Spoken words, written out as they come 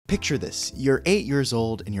Picture this, you're 8 years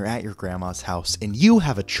old and you're at your grandma's house and you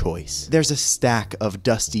have a choice. There's a stack of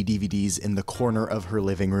dusty DVDs in the corner of her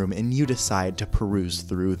living room and you decide to peruse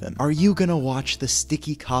through them. Are you gonna watch the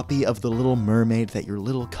sticky copy of The Little Mermaid that your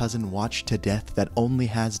little cousin watched to death that only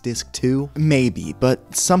has disc 2? Maybe,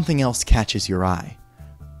 but something else catches your eye.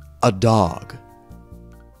 A dog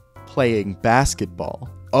playing basketball.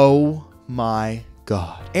 Oh my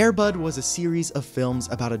God. Air Bud was a series of films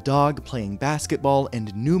about a dog playing basketball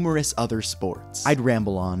and numerous other sports. I'd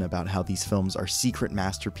ramble on about how these films are secret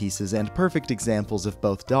masterpieces and perfect examples of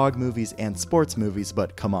both dog movies and sports movies,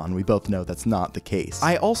 but come on, we both know that's not the case.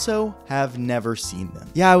 I also have never seen them.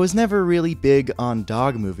 Yeah, I was never really big on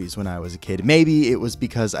dog movies when I was a kid. Maybe it was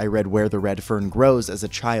because I read Where the Red Fern Grows as a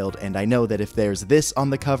child, and I know that if there's this on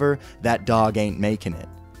the cover, that dog ain't making it.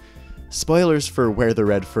 Spoilers for Where the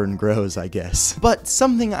Red Fern Grows, I guess. But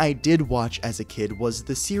something I did watch as a kid was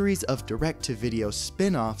the series of direct-to-video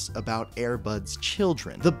spin-offs about Air Bud's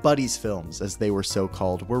children. The Buddies films, as they were so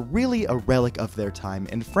called, were really a relic of their time,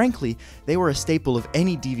 and frankly, they were a staple of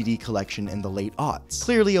any DVD collection in the late aughts.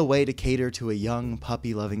 Clearly a way to cater to a young,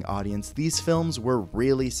 puppy-loving audience, these films were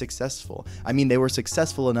really successful. I mean, they were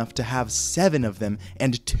successful enough to have 7 of them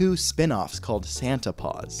and 2 spin-offs called Santa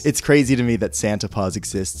Paws. It's crazy to me that Santa Paws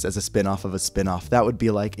exists as a spin-off of a spin-off. That would be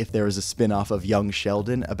like if there was a spin-off of Young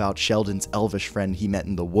Sheldon about Sheldon's elvish friend he met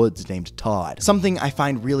in the woods named Todd. Something I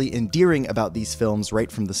find really endearing about these films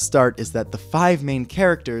right from the start is that the 5 main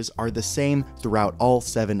characters are the same throughout all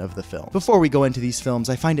 7 of the films. Before we go into these films,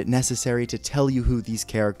 I find it necessary to tell you who these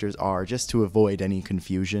characters are just to avoid any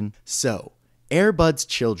confusion. So, Air Bud's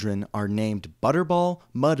children are named Butterball,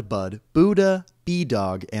 Mudbud, Buddha,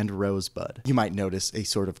 B-Dog, and Rosebud. You might notice a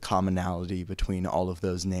sort of commonality between all of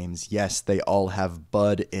those names. Yes, they all have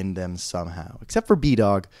Bud in them somehow, except for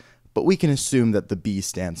B-Dog, but we can assume that the B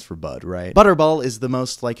stands for Bud, right? Butterball is the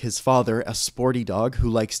most like his father, a sporty dog who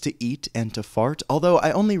likes to eat and to fart, although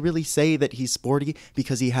I only really say that he's sporty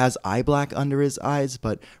because he has eye black under his eyes,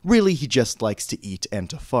 but really he just likes to eat and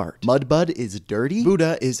to fart. Mudbud is dirty.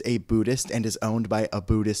 Buddha is a Buddhist and is owned by a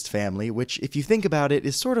Buddhist family, which, if you think about it,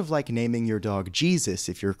 is sort of like naming your dog Jesus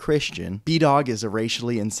if you're Christian. B-Dog is a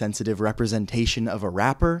racially insensitive representation of a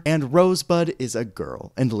rapper, and Rosebud is a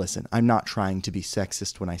girl. And listen, I'm not trying to be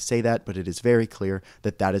sexist when I say that, but it is very clear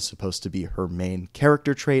that that is supposed to be her main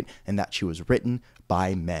character trait and that she was written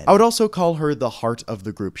by men. I would also call her the heart of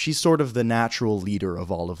the group. She's sort of the natural leader of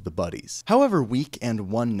all of the buddies. However weak and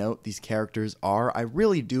one note these characters are, I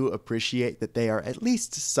really do appreciate that they are at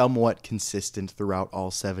least somewhat consistent throughout all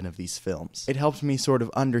 7 of these films. It helped me sort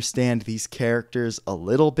of understand these characters a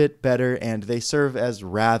little bit better, and they serve as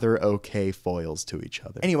rather okay foils to each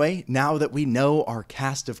other. Anyway, now that we know our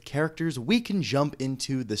cast of characters, we can jump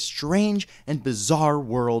into the strange and bizarre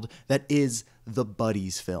world that is the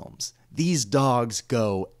Buddies films. These dogs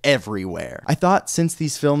go everywhere. I thought since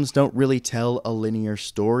these films don't really tell a linear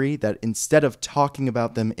story, that instead of talking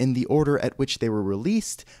about them in the order at which they were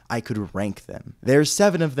released, I could rank them. There's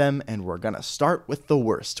 7 of them, and we're gonna start with the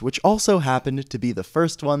worst, which also happened to be the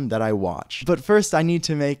first one that I watched. But first, I need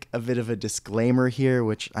to make a bit of a disclaimer here,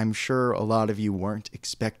 which I'm sure a lot of you weren't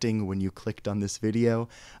expecting when you clicked on this video.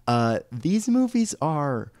 These movies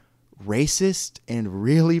are racist and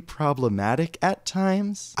really problematic at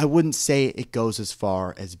times. I wouldn't say it goes as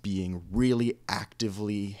far as being really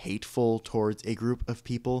actively hateful towards a group of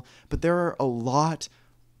people, but there are a lot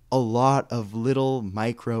of little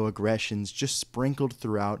microaggressions just sprinkled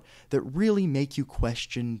throughout that really make you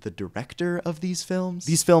question the director of these films.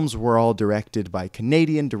 These films were all directed by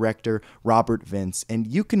Canadian director Robert Vince, and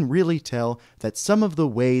you can really tell that some of the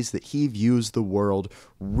ways that he views the world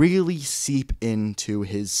really seep into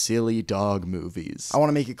his silly dog movies. I want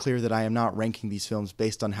to make it clear that I am not ranking these films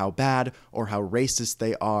based on how bad or how racist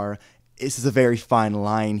they are. This is a very fine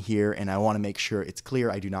line here, and I want to make sure it's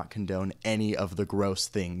clear I do not condone any of the gross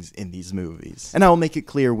things in these movies. And I will make it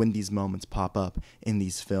clear when these moments pop up in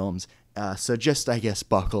these films, so just, I guess,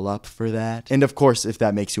 buckle up for that. And of course, if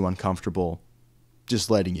that makes you uncomfortable,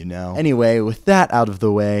 just letting you know. Anyway, with that out of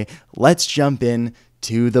the way, let's jump in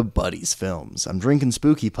to the Buddies films. I'm drinking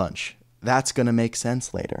Spooky Punch. That's gonna make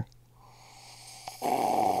sense later.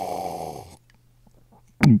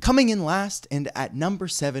 Coming in last and at number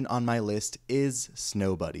 7 on my list is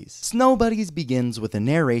Snow Buddies. Snow Buddies begins with a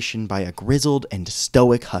narration by a grizzled and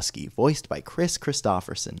stoic husky, voiced by Chris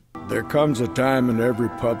Christopherson. There comes a time in every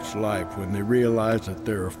pup's life when they realize that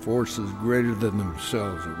there are forces greater than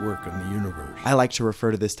themselves at work in the universe. I like to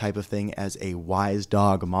refer to this type of thing as a wise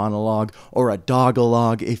dog monologue, or a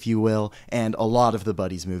dogalogue, if you will, and a lot of the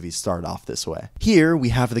Buddies movies start off this way. Here, we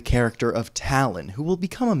have the character of Talon, who will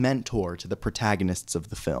become a mentor to the protagonists of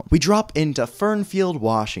the film. We drop into Fernfield,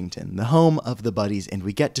 Washington, the home of the Buddies, and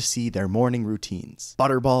we get to see their morning routines.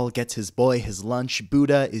 Butterball gets his boy his lunch,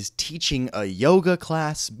 Buddha is teaching a yoga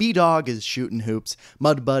class, B-Dog is shooting hoops,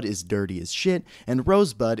 Mudbud is dirty as shit, and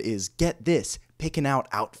Rosebud is, get this, picking out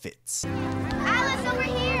outfits. Alice, over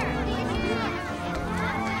here!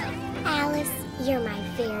 Alice, you're my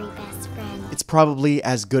very best friend. It's probably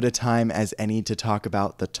as good a time as any to talk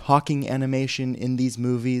about the talking animation in these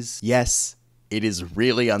movies. Yes, it is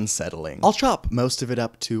really unsettling. I'll chop most of it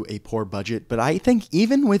up to a poor budget, but I think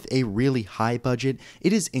even with a really high budget,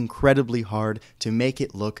 it is incredibly hard to make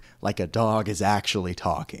it look like a dog is actually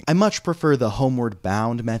talking. I much prefer the Homeward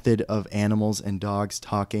Bound method of animals and dogs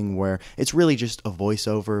talking, where it's really just a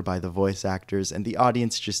voiceover by the voice actors and the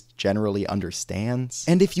audience just generally understands.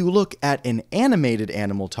 And if you look at an animated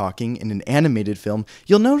animal talking in an animated film,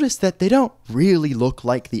 you'll notice that they don't really look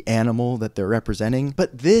like the animal that they're representing,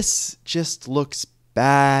 but this just looks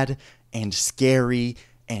bad and scary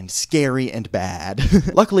and bad.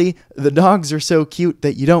 Luckily, the dogs are so cute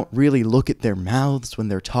that you don't really look at their mouths when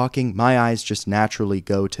they're talking. My eyes just naturally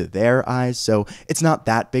go to their eyes, so it's not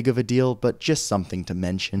that big of a deal, but just something to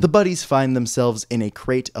mention. The Buddies find themselves in a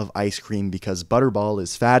crate of ice cream because Butterball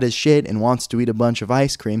is fat as shit and wants to eat a bunch of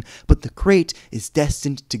ice cream, but the crate is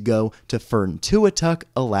destined to go to Ferntuatuk,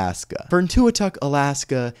 Alaska. Ferntuatuk,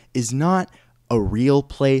 Alaska is not a real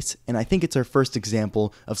place, and I think it's our first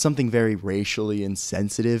example of something very racially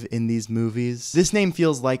insensitive in these movies. This name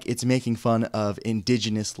feels like it's making fun of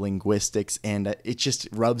indigenous linguistics, and it just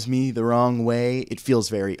rubs me the wrong way. It feels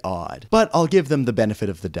very odd. But I'll give them the benefit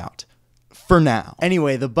of the doubt. For now.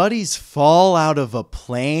 Anyway, the Buddies fall out of a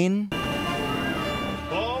plane.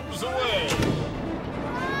 Bombs away! Dude,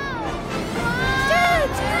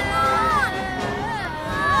 come on!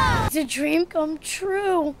 It's a dream come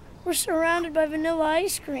true. We're surrounded by vanilla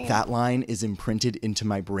ice cream. That line is imprinted into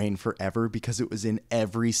my brain forever because it was in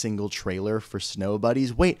every single trailer for Snow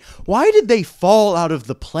Buddies. Wait, why did they fall out of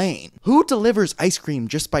the plane? Who delivers ice cream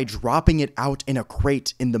just by dropping it out in a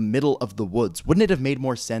crate in the middle of the woods? Wouldn't it have made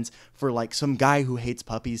more sense for like some guy who hates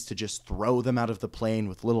puppies to just throw them out of the plane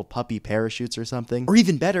with little puppy parachutes or something? Or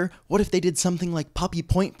even better, what if they did something like Puppy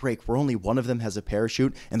Point Break, where only one of them has a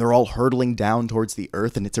parachute and they're all hurtling down towards the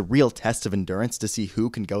earth, and it's a real test of endurance to see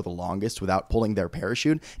who can go the longest without pulling their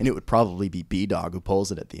parachute, and it would probably be B-Dog who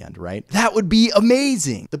pulls it at the end, right? That would be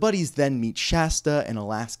amazing! The Buddies then meet Shasta, an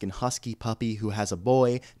Alaskan husky puppy who has a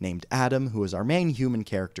boy named Adam, who is our main human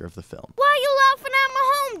character of the film. Why are you laughing at my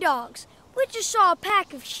home dogs? We just saw a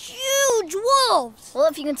pack of huge wolves. Well,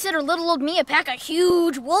 if you consider little old me a pack of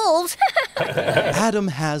huge wolves. Adam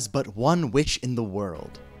has but one wish in the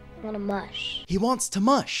world. I want to mush. He wants to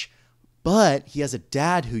mush. But he has a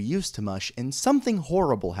dad who used to mush, and something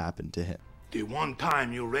horrible happened to him. The one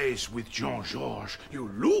time you race with Jean-Georges, you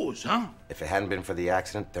lose, huh? If it hadn't been for the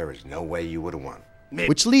accident, there is no way you would have won.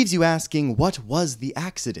 Which leaves you asking, what was the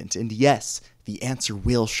accident? And yes, the answer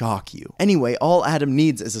will shock you. Anyway, all Adam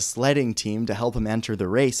needs is a sledding team to help him enter the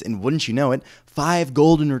race, and wouldn't you know it, 5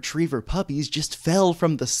 golden retriever puppies just fell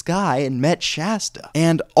from the sky and met Shasta.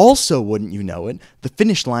 And also, wouldn't you know it, the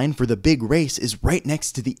finish line for the big race is right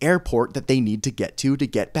next to the airport that they need to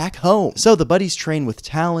get back home. So the Buddies train with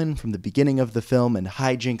Talon from the beginning of the film, and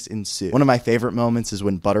hijinks ensue. One of my favorite moments is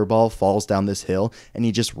when Butterball falls down this hill, and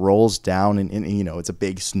he just rolls down, and you know, it's a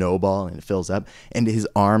big snowball, and it fills up, and his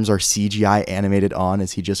arms are CGI animated on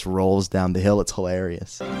as he just rolls down the hill. It's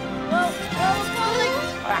hilarious.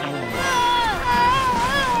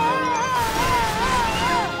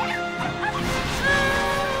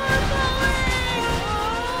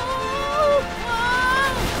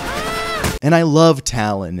 And I love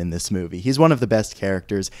Talon in this movie. He's one of the best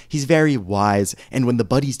characters. He's very wise, and when the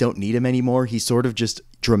Buddies don't need him anymore, he sort of just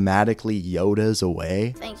dramatically Yodas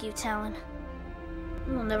away. Thank you, Talon.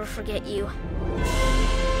 We'll never forget you.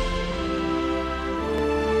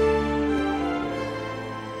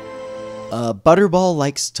 Butterball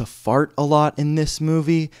likes to fart a lot in this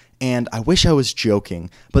movie, and I wish I was joking,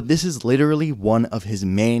 but this is literally one of his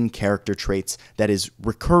main character traits that is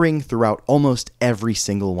recurring throughout almost every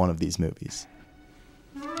single one of these movies.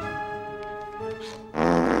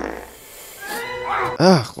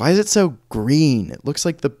 Ugh, why is it so green? It looks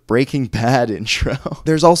like the Breaking Bad intro.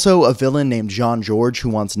 There's also a villain named Jean-Georges who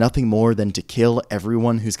wants nothing more than to kill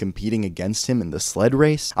everyone who's competing against him in the sled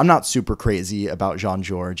race. I'm not super crazy about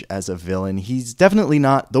Jean-Georges as a villain. He's definitely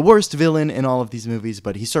not the worst villain in all of these movies,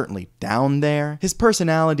 but he's certainly down there. His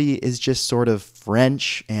personality is just sort of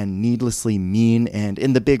French and needlessly mean, and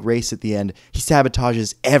in the big race at the end, he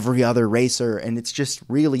sabotages every other racer, and it's just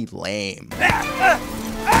really lame.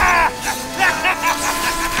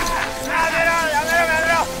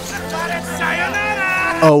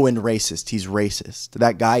 Oh, and racist. He's racist.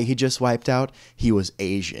 That guy he just wiped out, he was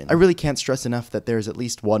Asian. I really can't stress enough that there's at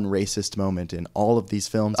least one racist moment in all of these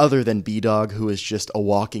films, other than B-Dog, who is just a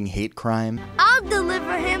walking hate crime. I'll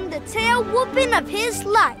deliver him the tail whooping of his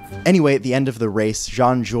life. Anyway, at the end of the race,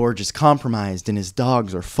 Jean-Georges is compromised and his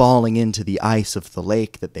dogs are falling into the ice of the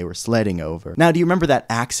lake that they were sledding over. Now, do you remember that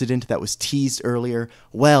accident that was teased earlier?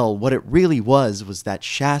 Well, what it really was that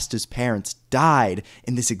Shasta's parents died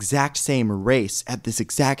in this exact same race at this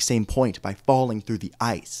exact same point by falling through the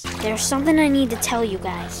ice. There's something I need to tell you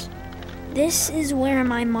guys. This is where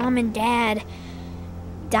my mom and dad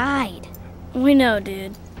died. We know,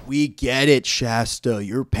 dude. We get it, Shasta.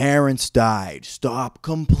 Your parents died. Stop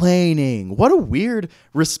complaining. What a weird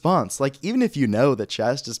response. Like, even if you know that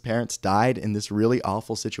Shasta's parents died in this really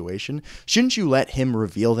awful situation, shouldn't you let him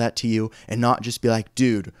reveal that to you and not just be like,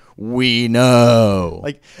 dude, we know?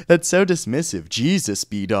 Like, that's so dismissive. Jesus,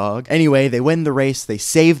 B-Dog. Anyway, they win the race, they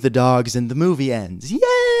save the dogs, and the movie ends. Yay!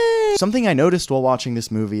 Something I noticed while watching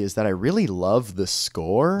this movie is that I really love the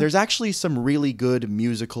score. There's actually some really good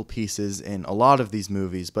musical pieces in a lot of these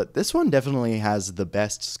movies, but this one definitely has the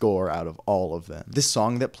best score out of all of them. This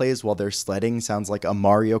song that plays while they're sledding sounds like a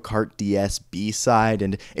Mario Kart DS B-side,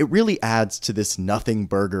 and it really adds to this nothing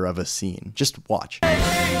burger of a scene. Just watch.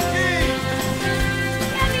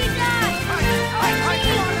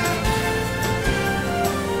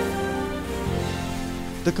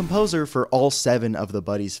 The composer for all 7 of the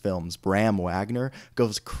Buddies films, Bram Wagner,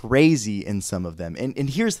 goes crazy in some of them.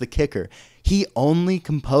 And here's the kicker. He only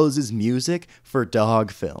composes music for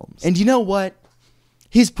dog films. And you know what?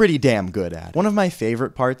 He's pretty damn good at it. One of my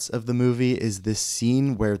favorite parts of the movie is this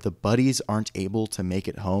scene where the buddies aren't able to make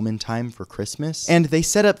it home in time for Christmas. And they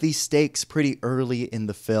set up these stakes pretty early in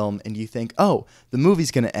the film, and you think, oh, the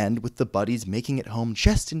movie's gonna end with the buddies making it home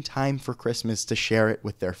just in time for Christmas to share it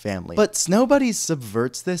with their family. But Snow Buddies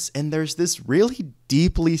subverts this, and there's this really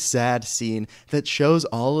deeply sad scene that shows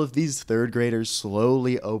all of these 3rd graders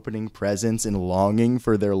slowly opening presents and longing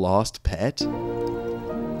for their lost pet.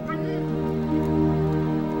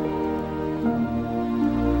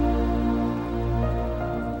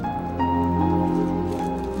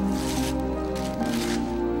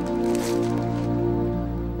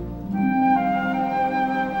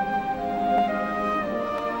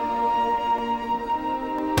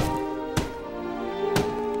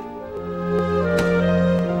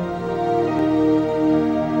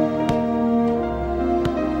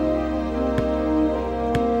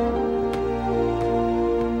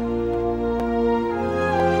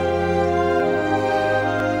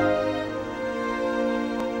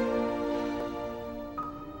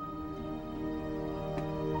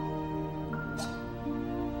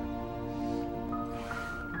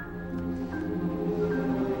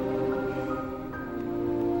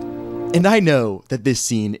 And I know that this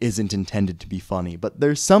scene isn't intended to be funny, but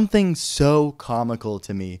there's something so comical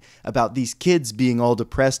to me about these kids being all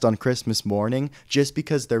depressed on Christmas morning just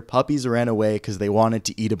because their puppies ran away because they wanted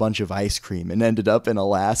to eat a bunch of ice cream and ended up in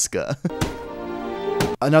Alaska.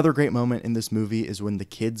 Another great moment in this movie is when the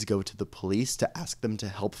kids go to the police to ask them to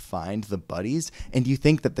help find the buddies, and you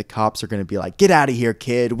think that the cops are going to be like, get out of here,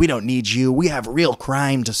 kid, we don't need you, we have real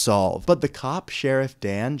crime to solve. But the cop, Sheriff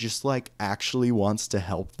Dan, just like actually wants to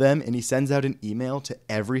help them, and he sends out an email to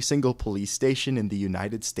every single police station in the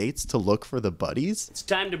United States to look for the buddies. It's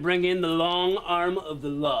time to bring in the long arm of the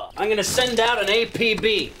law. I'm going to send out an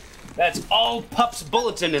APB. That's All Pups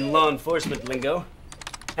Bulletin in law enforcement lingo.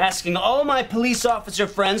 Asking all my police officer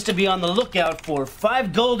friends to be on the lookout for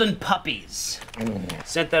 5 golden puppies.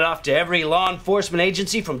 Sent that off to every law enforcement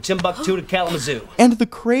agency from Timbuktu to Kalamazoo. And the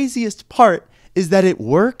craziest part is that it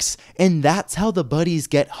works, and that's how the buddies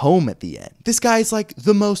get home at the end. This guy's like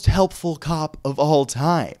the most helpful cop of all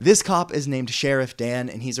time. This cop is named Sheriff Dan,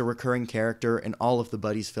 and he's a recurring character in all of the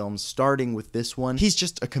Buddies films, starting with this one. He's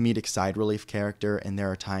just a comedic side relief character, and there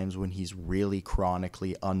are times when he's really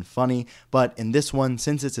chronically unfunny, but in this one,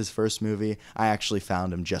 since it's his first movie, I actually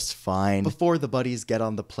found him just fine. Before the buddies get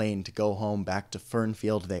on the plane to go home back to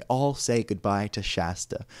Fernfield, they all say goodbye to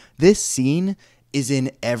Shasta. This scene is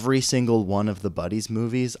in every single one of the buddies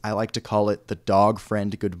movies. I like to call it the dog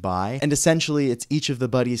friend goodbye. And essentially, it's each of the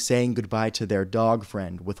buddies saying goodbye to their dog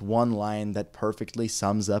friend with one line that perfectly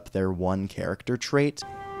sums up their one character trait.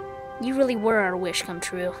 You really were our wish come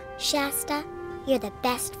true. Shasta, you're the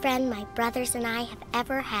best friend my brothers and I have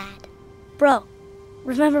ever had. Bro,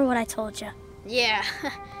 remember what I told you? Yeah,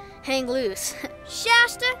 hang loose.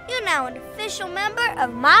 Shasta, you're now an official member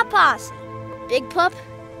of my posse. Big Pup,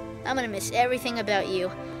 I'm gonna miss everything about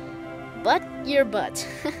you. But your butt.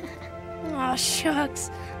 Aw, shucks.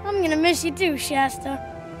 I'm gonna miss you too,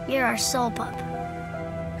 Shasta. You're our soul pup.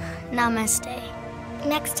 Namaste.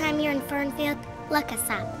 Next time you're in Fernfield, look us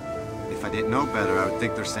up. If I didn't know better, I would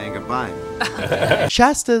think they're saying goodbye.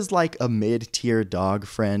 Shasta's like a mid-tier dog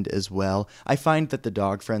friend as well. I find that the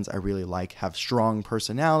dog friends I really like have strong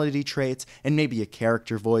personality traits and maybe a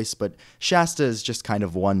character voice, but Shasta is just kind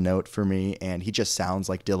of one note for me, and he just sounds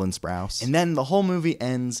like Dylan Sprouse. And then the whole movie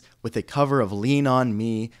ends with a cover of Lean On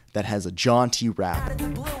Me that has a jaunty rap. Out of the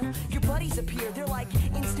blue, your buddies appear. They're like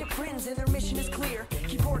instant friends and their mission is clear.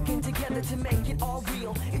 Keep working together to make it all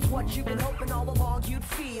real. It's what you've been hoping all along you'd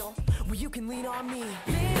feel. Well, you can lean on me.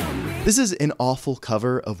 Lean on me. This is an awful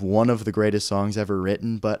cover of one of the greatest songs ever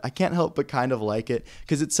written, but I can't help but kind of like it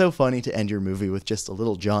because it's so funny to end your movie with just a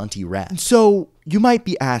little jaunty rap. So you might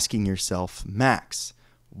be asking yourself, Max,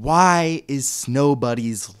 why is Snow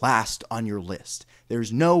Buddies last on your list?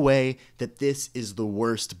 There's no way that this is the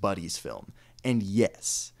worst Buddies film. And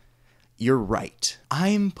yes, you're right.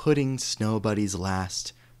 I'm putting Snow Buddies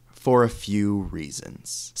last for a few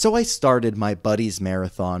reasons. So I started my Buddies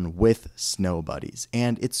marathon with Snow Buddies,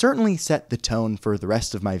 and it certainly set the tone for the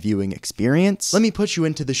rest of my viewing experience. Let me put you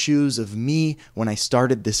into the shoes of me when I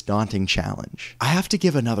started this daunting challenge. I have to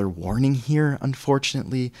give another warning here,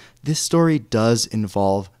 unfortunately. This story does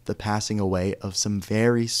involve the passing away of some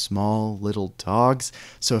very small little dogs,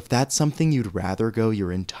 so if that's something you'd rather go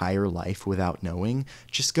your entire life without knowing,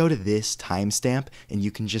 just go to this timestamp and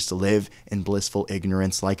you can just live in blissful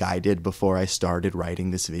ignorance like I did before I started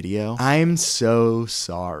writing this video. I'm so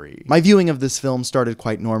sorry. My viewing of this film started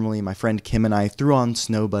quite normally. My friend Kim and I threw on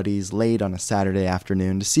Snow Buddies late on a Saturday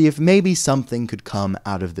afternoon to see if maybe something could come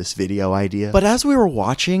out of this video idea. But as we were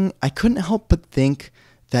watching, I couldn't help but think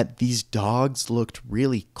that these dogs looked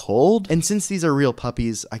really cold. And since these are real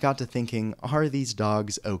puppies, I got to thinking, are these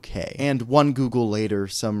dogs okay? And one Google later,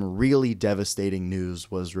 some really devastating news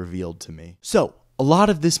was revealed to me. So, a lot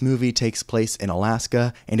of this movie takes place in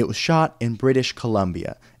Alaska, and it was shot in British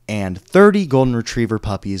Columbia. And 30 golden retriever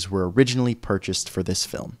puppies were originally purchased for this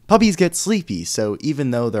film. Puppies get sleepy, so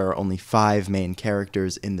even though there are only 5 main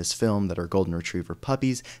characters in this film that are golden retriever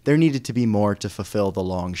puppies, there needed to be more to fulfill the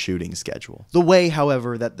long shooting schedule. The way,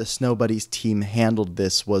 however, that the Snow Buddies team handled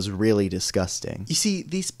this was really disgusting. You see,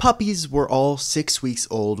 these puppies were all 6 weeks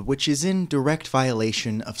old, which is in direct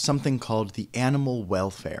violation of something called the Animal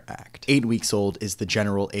Welfare Act. 8 weeks old is the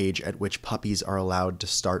general age at which puppies are allowed to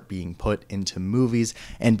start being put into movies,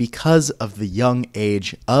 and because of the young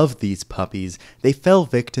age of these puppies, they fell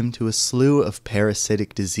victim to a slew of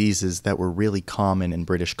parasitic diseases that were really common in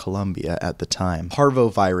British Columbia at the time.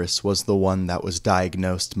 Parvovirus was the one that was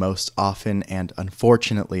diagnosed most often, and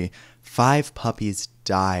unfortunately, 5 puppies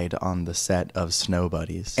died on the set of Snow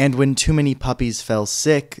Buddies. And when too many puppies fell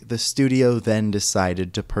sick, the studio then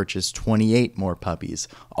decided to purchase 28 more puppies,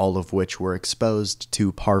 all of which were exposed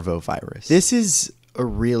to parvovirus. This is a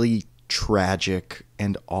really tragic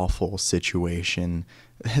and awful situation.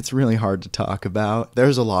 It's really hard to talk about.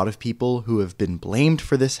 There's a lot of people who have been blamed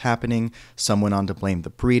for this happening. Some went on to blame the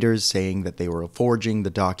breeders, saying that they were forging the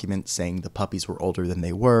documents, saying the puppies were older than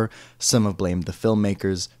they were. Some have blamed the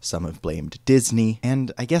filmmakers, some have blamed Disney,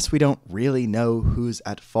 and I guess we don't really know who's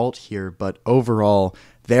at fault here, but overall,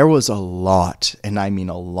 there was a lot, and I mean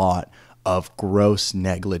a lot, of gross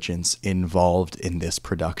negligence involved in this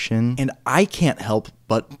production, and I can't help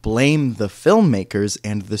but blame the filmmakers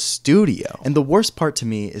and the studio. And the worst part to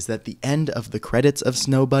me is that the end of the credits of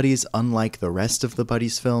Snow Buddies, unlike the rest of the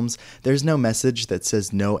Buddies films, there's no message that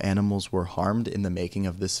says no animals were harmed in the making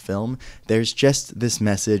of this film. There's just this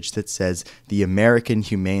message that says the American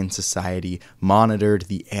Humane Society monitored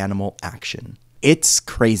the animal action. It's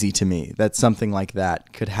crazy to me that something like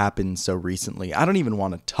that could happen so recently. I don't even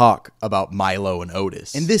want to talk about Milo and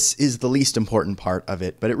Otis. And this is the least important part of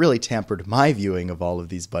it, but it really tampered my viewing of all of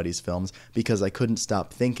these Buddies films because I couldn't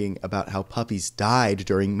stop thinking about how puppies died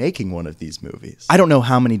during making one of these movies. I don't know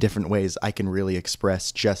how many different ways I can really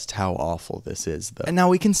express just how awful this is, though. And now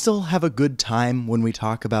we can still have a good time when we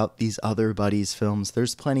talk about these other Buddies films.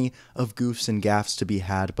 There's plenty of goofs and gaffes to be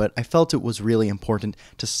had, but I felt it was really important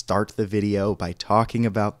to start the video by by talking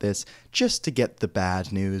about this, just to get the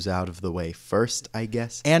bad news out of the way first, I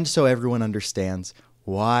guess. And so everyone understands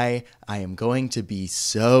why I am going to be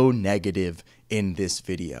so negative in this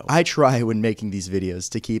video. I try when making these videos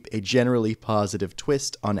to keep a generally positive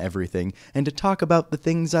twist on everything and to talk about the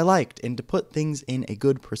things I liked and to put things in a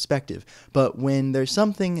good perspective. But when there's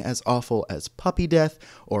something as awful as puppy death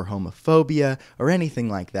or homophobia or anything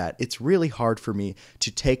like that, it's really hard for me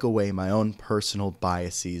to take away my own personal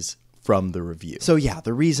biases from the review. So yeah,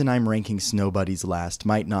 the reason I'm ranking Snow Buddies last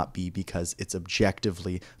might not be because it's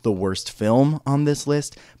objectively the worst film on this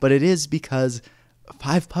list, but it is because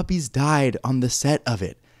 5 puppies died on the set of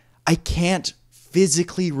it. I can't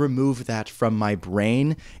physically remove that from my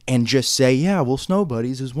brain and just say, yeah, well, Snow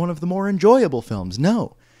Buddies is one of the more enjoyable films.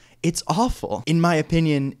 No, it's awful. In my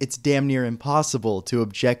opinion, it's damn near impossible to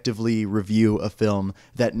objectively review a film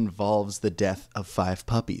that involves the death of 5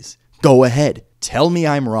 puppies. Go ahead, tell me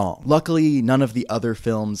I'm wrong. Luckily, none of the other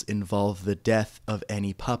films involve the death of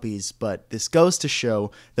any puppies, but this goes to show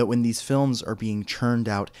that when these films are being churned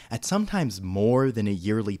out at sometimes more than a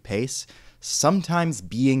yearly pace, sometimes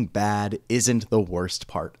being bad isn't the worst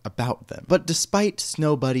part about them. But despite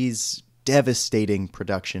Snow Buddies' devastating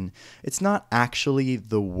production, it's not actually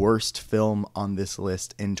the worst film on this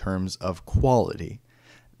list in terms of quality.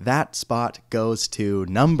 That spot goes to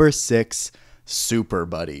number 6, Super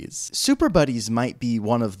Buddies. Super Buddies might be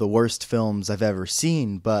one of the worst films I've ever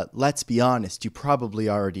seen, but let's be honest, you probably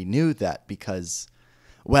already knew that because,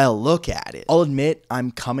 well, look at it. I'll admit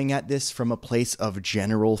I'm coming at this from a place of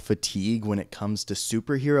general fatigue when it comes to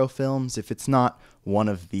superhero films. If it's not one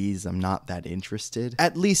of these, I'm not that interested.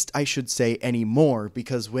 At least I should say anymore,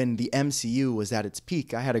 because when the MCU was at its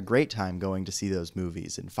peak, I had a great time going to see those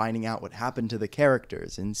movies and finding out what happened to the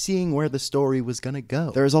characters and seeing where the story was gonna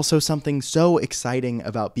go. There is also something so exciting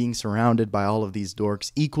about being surrounded by all of these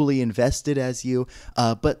dorks equally invested as you,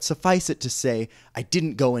 but suffice it to say, I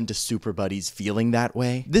didn't go into Super Buddies feeling that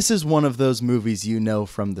way. This is one of those movies you know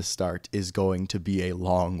from the start is going to be a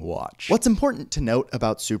long watch. What's important to note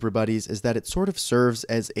about Super Buddies is that it sort of serves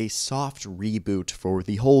as a soft reboot for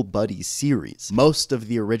the whole Buddies series. Most of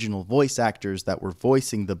the original voice actors that were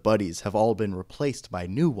voicing the Buddies have all been replaced by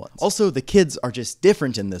new ones. Also, the kids are just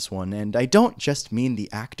different in this one, and I don't just mean the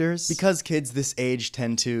actors. Because kids this age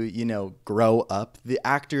tend to, grow up, the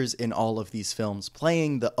actors in all of these films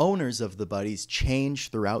playing the owners of the Buddies change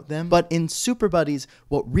throughout them. But in Super Buddies,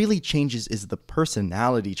 what really changes is the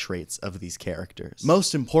personality traits of these characters.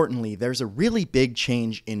 Most importantly, there's a really big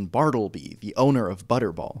change in Bartleby, the owner of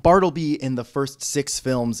Butterball. Bartleby in the first 6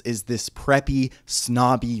 films is this preppy,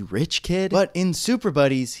 snobby, rich kid, but in Super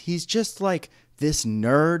Buddies, he's just like this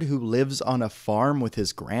nerd who lives on a farm with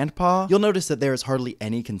his grandpa. You'll notice that there is hardly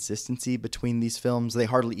any consistency between these films. They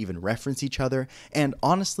hardly even reference each other, and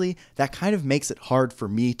honestly, that kind of makes it hard for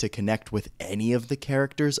me to connect with any of the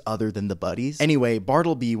characters other than the Buddies. Anyway,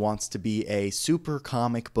 Bartleby wants to be a super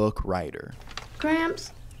comic book writer.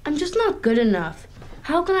 Gramps, I'm just not good enough.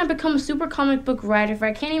 How can I become a super comic book writer if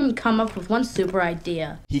I can't even come up with one super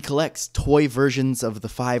idea? He collects toy versions of the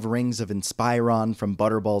 5 rings of Inspiron from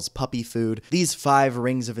Butterball's puppy food. These 5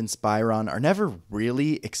 rings of Inspiron are never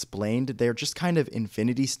really explained. They're just kind of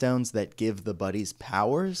infinity stones that give the Buddies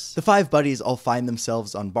powers. The 5 Buddies all find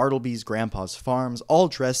themselves on Bartleby's grandpa's farms, all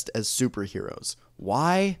dressed as superheroes.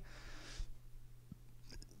 Why?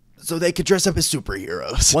 So they could dress up as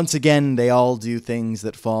superheroes. Once again, they all do things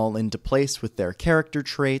that fall into place with their character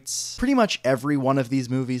traits. Pretty much every one of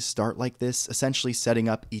these movies start like this, essentially setting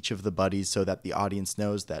up each of the Buddies so that the audience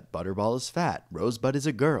knows that Butterball is fat, Rosebud is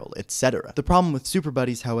a girl, etc. The problem with Super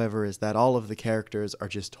Buddies, however, is that all of the characters are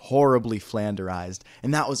just horribly flanderized,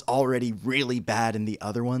 and that was already really bad in the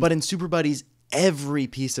other ones. But in Super Buddies, every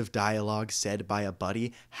piece of dialogue said by a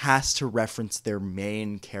buddy has to reference their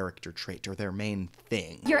main character trait or their main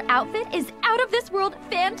thing. Your outfit is out of this world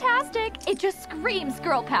fantastic. It just screams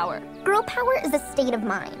girl power. Girl power is a state of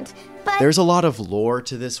mind, but there's a lot of lore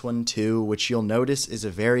to this one too, which you'll notice is a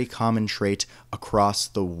very common trait across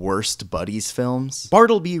the worst Buddies films.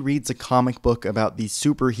 Bartleby reads a comic book about these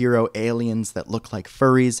superhero aliens that look like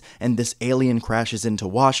furries, and this alien crashes into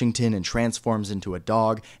Washington and transforms into a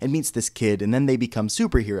dog and meets this kid, and then they become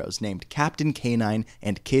superheroes named Captain Canine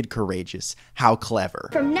and Kid Courageous. How clever.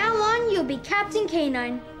 From now on, you'll be Captain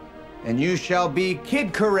Canine. And you shall be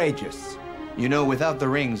Kid Courageous. You know, without the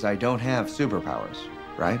rings, I don't have superpowers,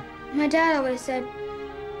 right? My dad always said,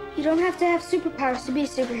 you don't have to have superpowers to be a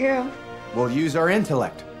superhero. We'll use our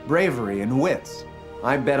intellect, bravery, and wits.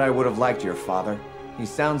 I bet I would have liked your father. He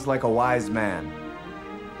sounds like a wise man.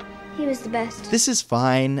 He was the best. This is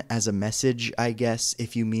fine as a message, I guess,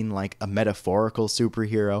 if you mean like a metaphorical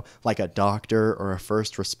superhero, like a doctor or a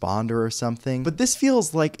first responder or something. But this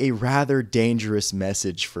feels like a rather dangerous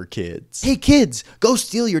message for kids. Hey kids, go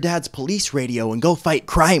steal your dad's police radio and go fight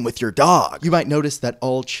crime with your dog. You might notice that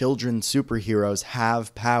all children's superheroes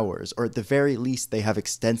have powers, or at the very least they have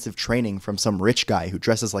extensive training from some rich guy who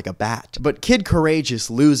dresses like a bat. But Kid Courageous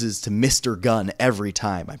loses to Mr. Gunn every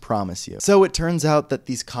time, I promise you. So it turns out that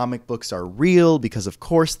these comic books are real, because of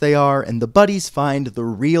course they are, and the buddies find the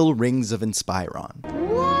real Rings of Inspiron.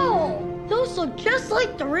 Whoa! Those look just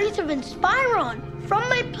like the Rings of Inspiron from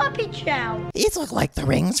my puppy chow. These look like the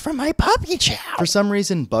rings from my puppy chow. For some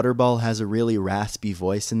reason, Butterball has a really raspy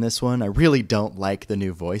voice in this one. I really don't like the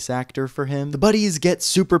new voice actor for him. The buddies get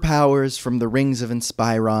superpowers from the Rings of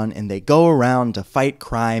Inspiron, and they go around to fight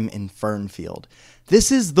crime in Fernfield. This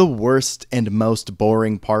is the worst and most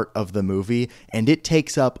boring part of the movie, and it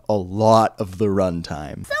takes up a lot of the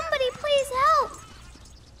runtime. Somebody please help!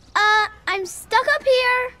 I'm stuck up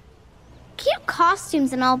here. Cute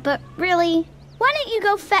costumes and all, but really, why don't you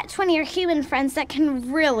go fetch one of your human friends that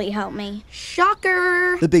can really help me?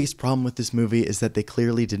 Shocker! The biggest problem with this movie is that they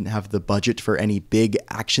clearly didn't have the budget for any big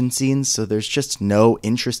action scenes, so there's just no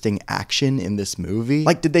interesting action in this movie.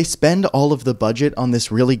 Like, did they spend all of the budget on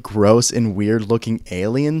this really gross and weird looking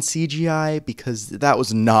alien CGI? Because that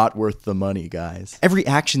was not worth the money, guys. Every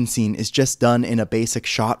action scene is just done in a basic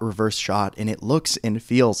shot reverse shot, and it looks and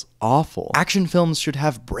feels awful. Action films should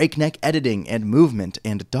have breakneck editing and movement,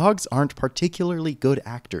 and dogs aren't particularly good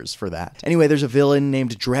actors for that. Anyway, there's a villain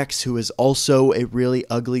named Drex who is also a really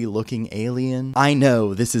ugly looking alien. I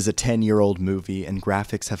know this is a 10-year-old movie and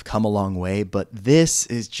graphics have come a long way, but this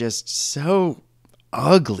is just so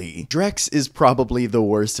ugly. Drex is probably the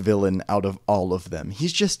worst villain out of all of them.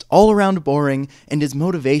 He's just all around boring, and his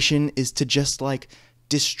motivation is to just like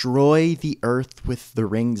destroy the Earth with the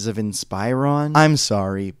Rings of Inspiron? I'm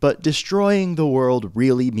sorry, but destroying the world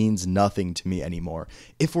really means nothing to me anymore.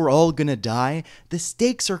 If we're all gonna die, the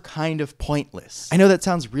stakes are kind of pointless. I know that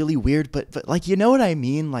sounds really weird, but like, you know what I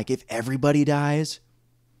mean? Like, if everybody dies,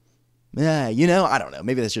 you know, I don't know,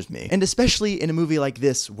 maybe that's just me. And especially in a movie like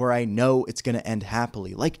this, where I know it's gonna end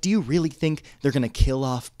happily. Like, do you really think they're gonna kill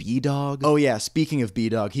off B-Dog? Oh yeah, speaking of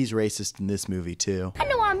B-Dog, he's racist in this movie too. I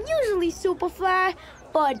know I'm usually super fly,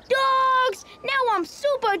 but dogs, now I'm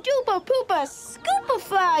super duper pooper scooper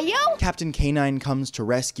fly, yo! Captain Canine comes to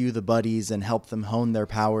rescue the buddies and help them hone their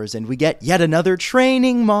powers, and we get yet another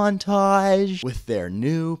training montage with their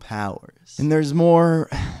new powers. And there's more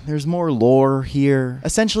lore here.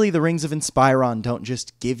 Essentially, the Rings of Inspiron don't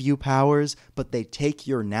just give you powers, but they take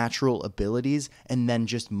your natural abilities and then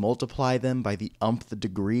just multiply them by the umpth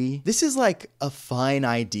degree. This is like a fine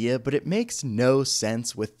idea, but it makes no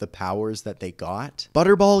sense with the powers that they got.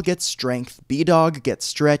 Butterball gets strength, B-Dog gets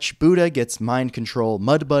stretch, Buddha gets mind control,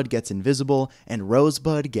 Mudbud gets invisible, and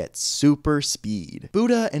Rosebud gets super speed.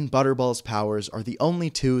 Buddha and Butterball's powers are the only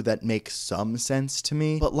two that make some sense to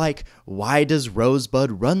me, but like, why does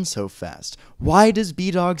Rosebud run so fast? Why does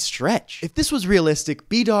B-Dog stretch? If this was realistic,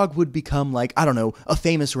 B-Dog would become like, I don't know, a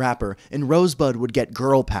famous rapper, and Rosebud would get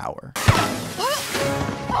girl power.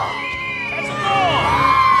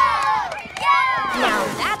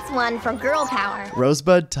 One for girl power.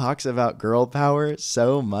 Rosebud talks about girl power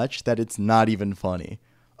so much that it's not even funny.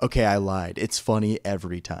 Okay, I lied. It's funny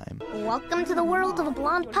every time. Welcome to the world of a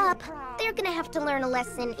blonde pup. They're gonna have to learn a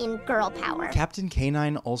lesson in girl power. Captain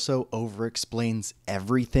Canine also over-explains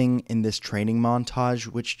everything in this training montage,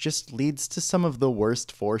 which just leads to some of the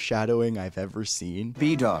worst foreshadowing I've ever seen.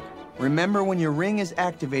 B-Dog, remember when your ring is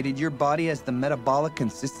activated, your body has the metabolic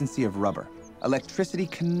consistency of rubber. Electricity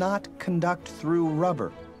cannot conduct through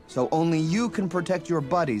rubber, so only you can protect your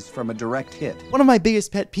buddies from a direct hit. One of my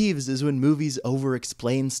biggest pet peeves is when movies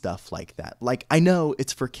over-explain stuff like that. Like, I know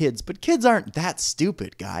it's for kids, but kids aren't that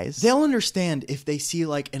stupid, guys. They'll understand if they see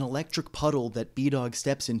like an electric puddle that B-Dog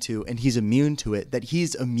steps into and he's immune to it, that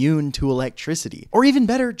he's immune to electricity. Or even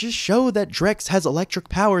better, just show that Drex has electric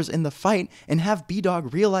powers in the fight and have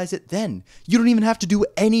B-Dog realize it then. You don't even have to do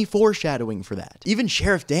any foreshadowing for that. Even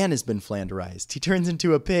Sheriff Dan has been flanderized. He turns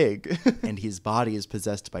into a pig. And his body is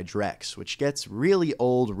possessed by Drex, which gets really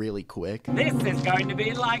old really quick. This is going to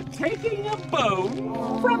be like taking a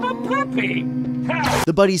bone from a puppy.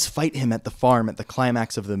 The buddies fight him at the farm at the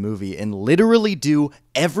climax of the movie and literally do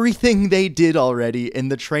everything they did already in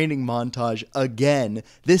the training montage again,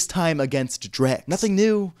 this time against Drex. Nothing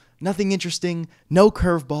new, Nothing interesting, no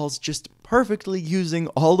curveballs, just perfectly using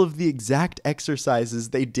all of the exact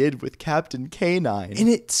exercises they did with Captain K9. And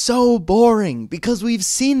it's so boring because we've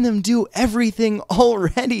seen them do everything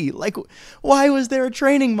already. Like, why was there a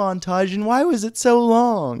training montage and why was it so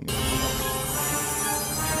long?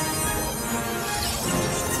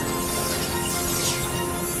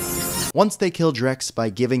 Once they kill Drex by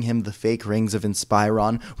giving him the fake rings of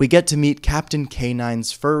Inspiron, we get to meet Captain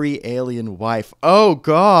K9's furry alien wife. Oh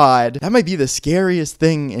god! That might be the scariest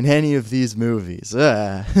thing in any of these movies.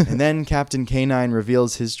 And then Captain K9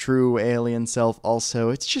 reveals his true alien self also.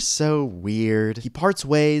 It's just so weird. He parts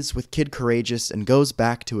ways with Kid Courageous and goes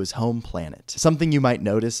back to his home planet. Something you might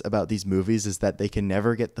notice about these movies is that they can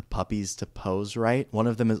never get the puppies to pose right. One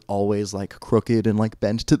of them is always like crooked and like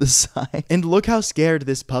bent to the side. And look how scared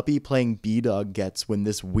this puppy playing B-Dog gets when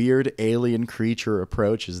this weird alien creature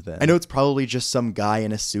approaches them. I know it's probably just some guy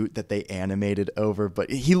in a suit that they animated over, but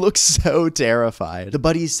he looks so terrified. The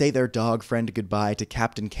buddies say their dog friend goodbye to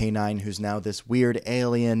Captain K9, who's now this weird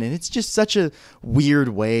alien, and it's just such a weird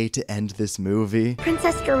way to end this movie.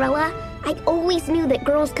 Princess Gorilla, I always knew that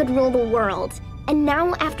girls could rule the world. And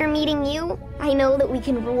now, after meeting you, I know that we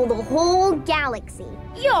can rule the whole galaxy.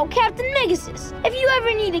 Yo, Captain Megasis, if you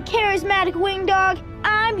ever need a charismatic wing dog,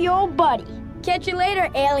 I'm your buddy. Catch you later,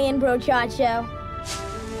 alien brochacho.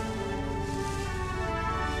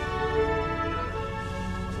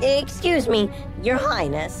 Excuse me, Your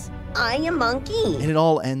Highness. I am Monkey. And it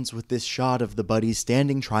all ends with this shot of the buddies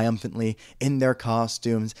standing triumphantly in their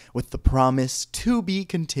costumes with the promise to be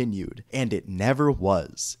continued. And it never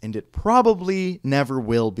was. And it probably never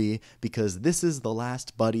will be, because this is the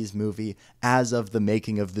last Buddies movie as of the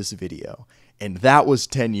making of this video. And that was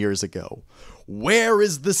 10 years ago. Where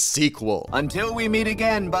is the sequel? Until we meet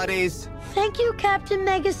again, buddies. Thank you, Captain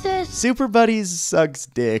Megasis. Super Buddies sucks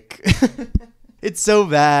dick. It's so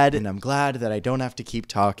bad, and I'm glad that I don't have to keep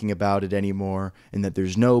talking about it anymore, and that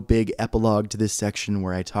there's no big epilogue to this section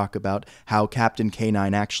where I talk about how Captain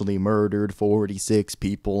K9 actually murdered 46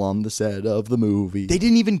 people on the set of the movie. They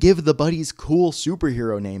didn't even give the buddies cool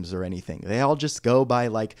superhero names or anything. They all just go by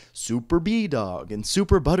like Super B-Dog and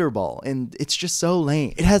Super Butterball, and it's just so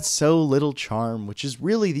lame. It has so little charm, which is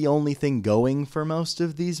really the only thing going for most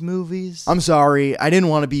of these movies. I'm sorry, I didn't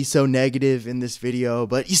want to be so negative in this video,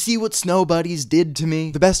 but you see what Snow Buddies did to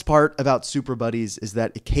me? The best part about Super Buddies is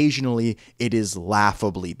that occasionally it is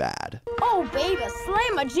laughably bad. Oh, baby,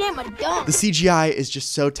 slamma jamma dunk. The CGI is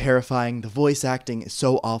just so terrifying, the voice acting is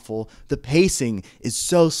so awful, the pacing is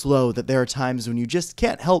so slow that there are times when you just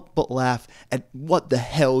can't help but laugh at what the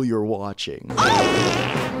hell you're watching. I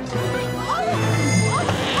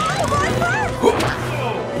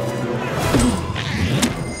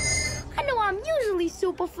know I'm usually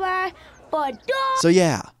Superfly, but dog. So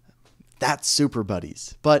yeah, that's Super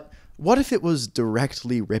Buddies. But what if it was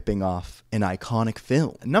directly ripping off an iconic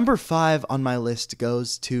film? Number 5 on my list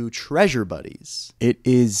goes to Treasure Buddies.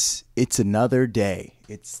 It's another day.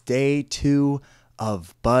 It's day 2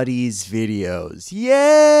 of Buddies videos.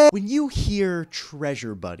 Yay! When you hear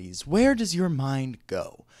Treasure Buddies, where does your mind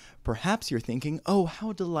go? Perhaps you're thinking, oh,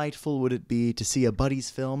 how delightful would it be to see a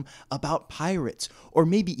Buddies film about pirates, or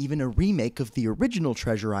maybe even a remake of the original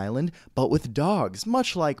Treasure Island, but with dogs,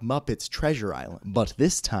 much like Muppets Treasure Island, but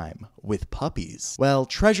this time with puppies. Well,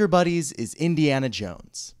 Treasure Buddies is Indiana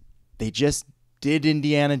Jones. They just did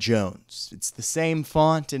Indiana Jones. It's the same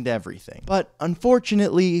font and everything. But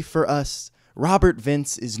unfortunately for us, Robert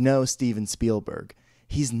Vince is no Steven Spielberg.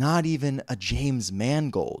 He's not even a James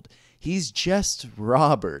Mangold. He's just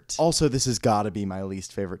Robert. Also, this has got to be my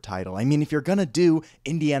least favorite title. I mean, if you're gonna do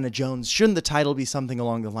Indiana Jones, shouldn't the title be something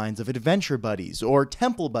along the lines of Adventure Buddies or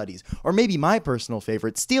Temple Buddies, or maybe my personal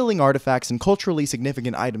favorite, stealing artifacts and culturally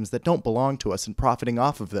significant items that don't belong to us and profiting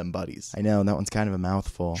off of them buddies? I know, that one's kind of a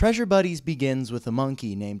mouthful. Treasure Buddies begins with a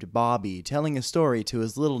monkey named Bobby telling a story to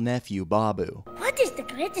his little nephew, Babu. What is the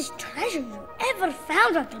greatest treasure you ever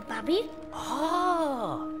found, Uncle Bobby?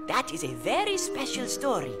 Oh, that is a very special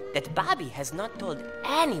story that Bobby has not told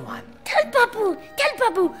anyone. Tell Babu,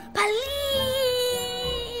 please!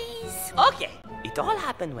 Okay, it all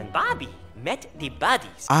happened when Bobby met the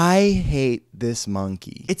buddies. I hate this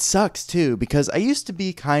monkey. It sucks too, because I used to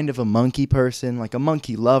be kind of a monkey person, like a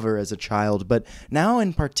monkey lover as a child, but now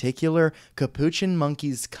in particular, capuchin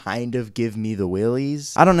monkeys kind of give me the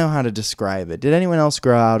willies. I don't know how to describe it. Did anyone else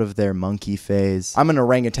grow out of their monkey phase? I'm an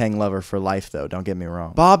orangutan lover for life though, don't get me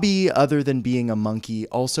wrong. Bobby, other than being a monkey,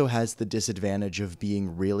 also has the disadvantage of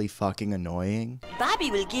being really fucking annoying. Bobby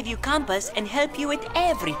will give you compass and help you with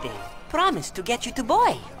everything. Promise to get you to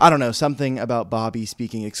boy. I don't know, something about Bobby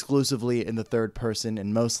speaking exclusively in the third person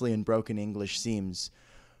and mostly in broken English seems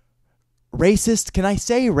Racist? Can I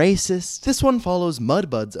say racist? This one follows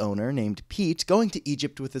Mudbud's owner named Pete going to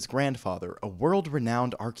Egypt with his grandfather, a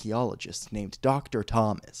world-renowned archaeologist named Dr.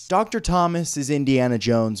 Thomas. Dr. Thomas is Indiana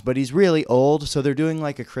Jones, but he's really old, so they're doing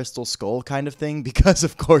like a Crystal Skull kind of thing, because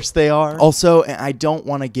of course they are. Also, I don't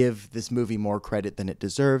want to give this movie more credit than it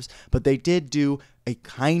deserves, but they did do a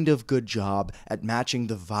kind of good job at matching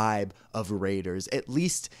the vibe of Raiders, at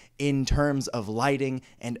least in terms of lighting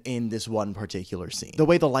and in this one particular scene. The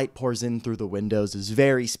way the light pours in through the windows is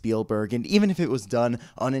very Spielberg, and even if it was done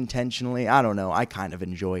unintentionally, I don't know, I kind of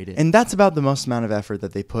enjoyed it. And that's about the most amount of effort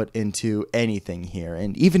that they put into anything here,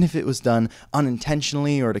 and even if it was done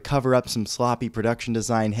unintentionally or to cover up some sloppy production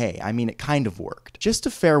design, hey, I mean, it kind of worked. Just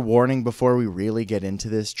a fair warning before we really get into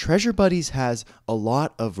this, Treasure Buddies has a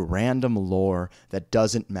lot of random lore that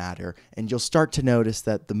doesn't matter, and you'll start to notice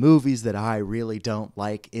that the movies that I really don't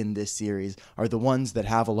like in this series are the ones that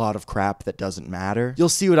have a lot of crap that doesn't matter. You'll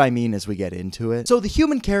see what I mean as we get into it. So the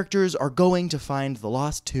human characters are going to find the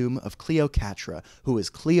lost tomb of Cleopatra, who is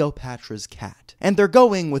Cleopatra's cat. And they're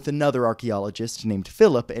going with another archaeologist named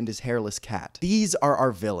Philip and his hairless cat. These are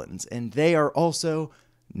our villains, and they are also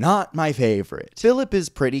not my favorite. Philip is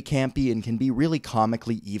pretty campy and can be really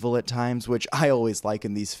comically evil at times, which I always like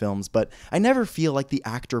in these films, but I never feel like the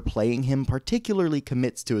actor playing him particularly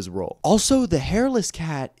commits to his role. Also, the hairless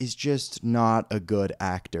cat is just not a good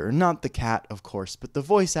actor. Not the cat, of course, but the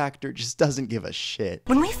voice actor just doesn't give a shit.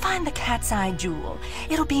 When we find the cat's eye jewel,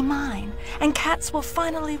 it'll be mine, and cats will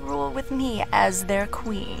finally rule with me as their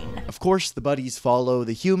queen. Of course, the buddies follow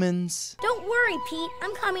the humans. Don't worry, Pete.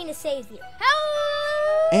 I'm coming to save you.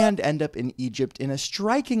 And end up in Egypt in a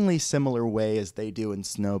strikingly similar way as they do in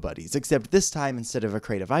Snow Buddies, except this time instead of a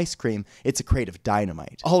crate of ice cream, it's a crate of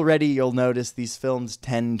dynamite. Already you'll notice these films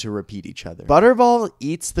tend to repeat each other. Butterball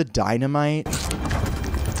eats the dynamite.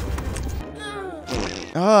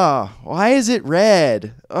 Oh, why is it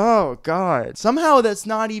red? Oh, God. Somehow that's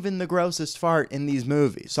not even the grossest fart in these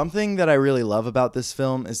movies. Something that I really love about this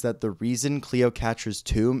film is that the reason Cleopatra's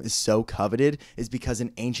tomb is so coveted is because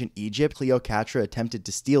in ancient Egypt, Cleopatra attempted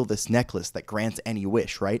to steal this necklace that grants any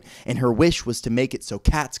wish, right? And her wish was to make it so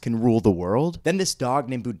cats can rule the world. Then this dog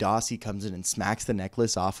named Budassi comes in and smacks the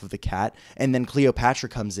necklace off of the cat, and then Cleopatra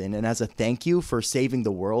comes in, and as a thank you for saving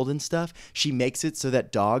the world and stuff, she makes it so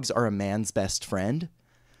that dogs are a man's best friend.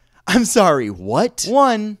 I'm sorry, what?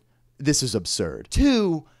 1, this is absurd.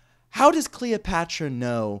 2, how does Cleopatra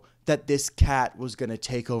know that this cat was going to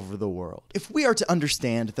take over the world? If we are to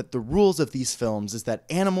understand that the rules of these films is that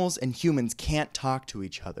animals and humans can't talk to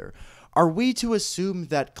each other, are we to assume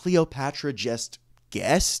that Cleopatra just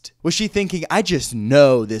guessed? Was she thinking, I just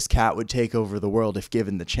know this cat would take over the world if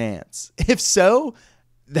given the chance? If so,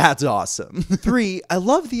 that's awesome. 3, I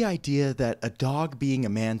love the idea that a dog being a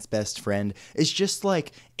man's best friend is just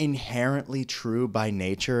like inherently true by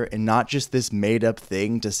nature and not just this made up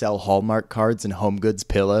thing to sell Hallmark cards and Home Goods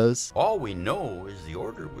pillows. All we know is the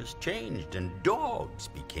order was changed and dogs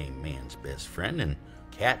became man's best friend and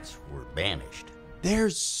cats were banished.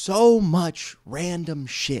 There's so much random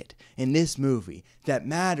shit in this movie that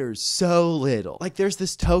matters so little. Like there's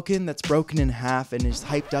this token that's broken in half and is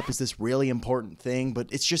hyped up as this really important thing, but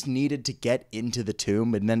it's just needed to get into the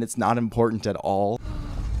tomb and then it's not important at all.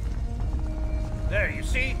 There, you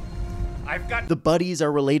see? I've got... The buddies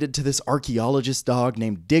are related to this archaeologist dog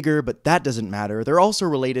named Digger, but that doesn't matter. They're also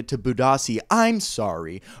related to Budassi. I'm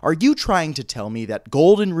sorry. Are you trying to tell me that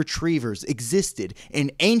golden retrievers existed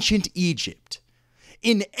in ancient Egypt?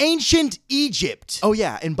 In ancient Egypt! Oh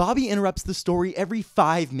yeah, and Bobby interrupts the story every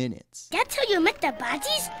 5 minutes. That's how you met the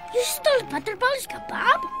buddies? You stole Butterball's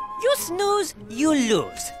kebab? You snooze, you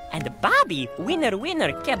lose. And Bobby, winner,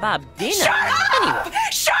 winner, kebab dinner. Shut up! Anyway.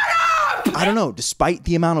 Shut up! I don't know, despite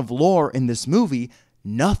the amount of lore in this movie,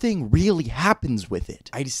 nothing really happens with it.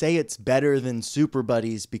 I'd say it's better than Super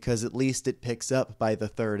Buddies because at least it picks up by the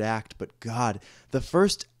 3rd act, but God, the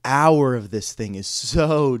first hour of this thing is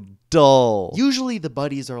so dull. Usually the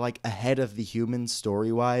buddies are like ahead of the humans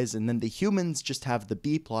story-wise, and then the humans just have the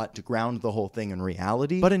B-plot to ground the whole thing in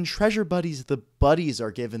reality. But in Treasure Buddies, the buddies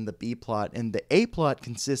are given the B-plot, and the A-plot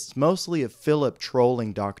consists mostly of Philip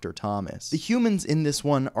trolling Dr. Thomas. The humans in this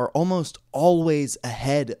one are almost always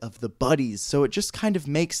ahead of the buddies, so it just kind of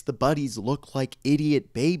makes the buddies look like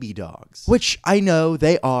idiot baby dogs. Which I know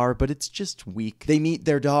they are, but it's just weak. They meet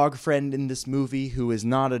their dog friend in this movie, who is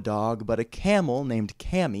not a dog, but a camel named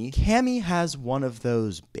Cammy. Cammy has one of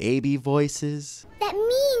those baby voices. That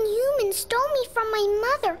mean human stole me from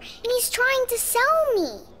my mother, and he's trying to sell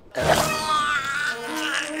me.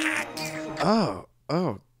 Oh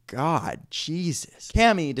God, Jesus.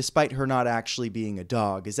 Cammy, despite her not actually being a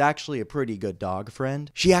dog, is actually a pretty good dog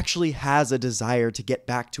friend. She actually has a desire to get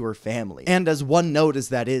back to her family. And as one note as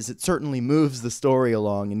that is, it certainly moves the story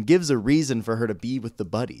along and gives a reason for her to be with the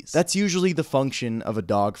buddies. That's usually the function of a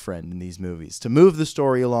dog friend in these movies, to move the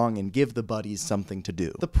story along and give the buddies something to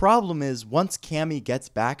do. The problem is, once Cammy gets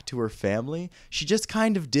back to her family, she just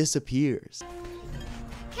kind of disappears.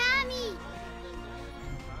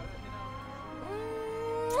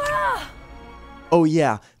 Oh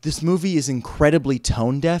yeah, this movie is incredibly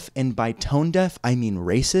tone deaf, and by tone deaf, I mean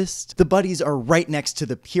racist. The buddies are right next to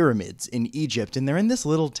the pyramids in Egypt, and they're in this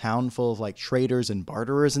little town full of like traders and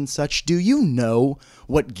barterers and such. Do you know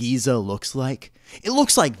what Giza looks like? It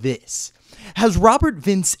looks like this. Has Robert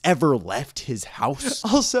Vince ever left his house?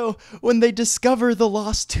 Also, when they discover the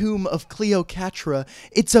lost tomb of Cleopatra,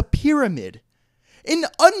 it's a pyramid. An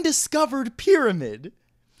undiscovered pyramid.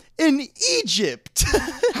 In Egypt!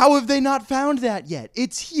 How have they not found that yet?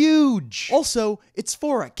 It's huge! Also, it's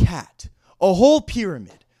for a cat. A whole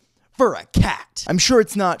pyramid. For a cat. I'm sure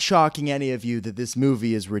it's not shocking any of you that this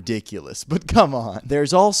movie is ridiculous, but come on.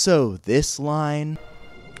 There's also this line.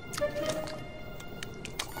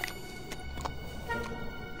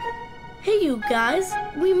 Hey you guys,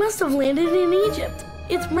 we must have landed in Egypt.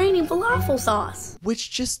 It's raining falafel sauce.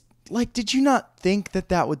 Which just, like, did you not think that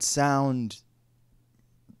that would sound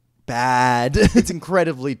bad? It's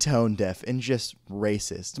incredibly tone deaf and just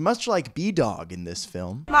racist, much like B-Dog in this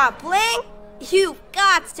film. My bling? You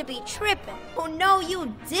gots to be tripping. Oh no,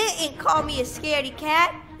 you didn't call me a scaredy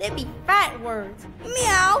cat. They be fat words.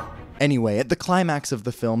 Meow. Anyway, at the climax of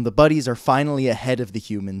the film, the buddies are finally ahead of the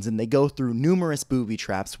humans, and they go through numerous booby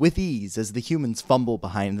traps with ease as the humans fumble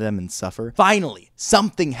behind them and suffer. Finally,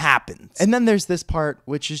 something happens. And then there's this part,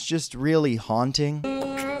 which is just really haunting.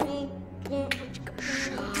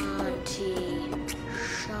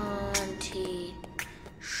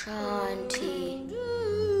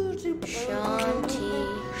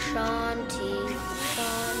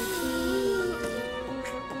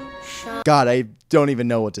 God, I don't even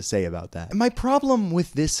know what to say about that. My problem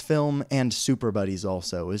with this film and Super Buddies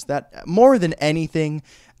also is that more than anything,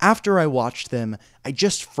 after I watched them, I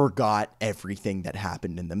just forgot everything that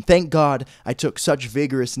happened in them. Thank God I took such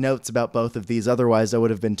vigorous notes about both of these, otherwise I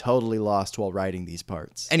would have been totally lost while writing these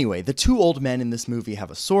parts. Anyway, the two old men in this movie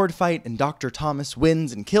have a sword fight, and Dr. Thomas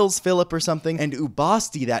wins and kills Philip or something, and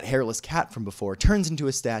Ubasti, that hairless cat from before, turns into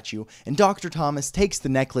a statue, and Dr. Thomas takes the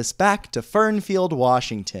necklace back to Fernfield,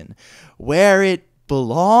 Washington, where it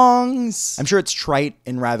belongs. I'm sure it's trite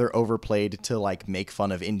and rather overplayed to like make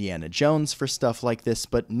fun of Indiana Jones for stuff like this,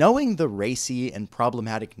 but knowing the racy and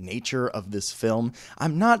problematic nature of this film,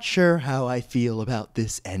 I'm not sure how I feel about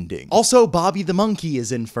this ending. Also, Bobby the monkey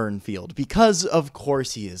is in Fernfield, because of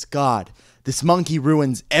course he is. God, this monkey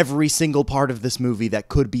ruins every single part of this movie that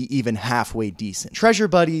could be even halfway decent. Treasure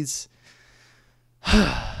Buddies,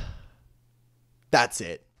 that's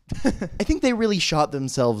it. I think they really shot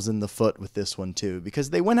themselves in the foot with this one too, because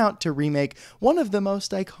they went out to remake one of the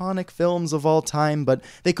most iconic films of all time, but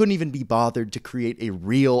they couldn't even be bothered to create a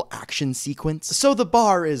real action sequence. So the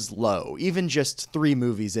bar is low, even just 3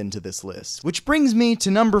 movies into this list. Which brings me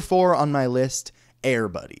to number 4 on my list, Air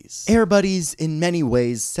Buddies. Air Buddies, in many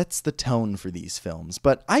ways, sets the tone for these films,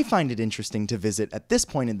 but I find it interesting to visit at this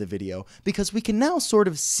point in the video because we can now sort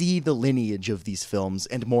of see the lineage of these films,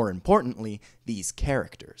 and more importantly, these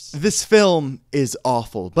characters. This film is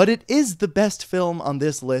awful, but it is the best film on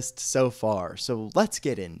this list so far, so let's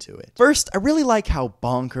get into it. First, I really like how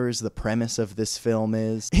bonkers the premise of this film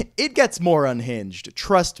is. It gets more unhinged,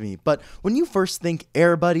 trust me, but when you first think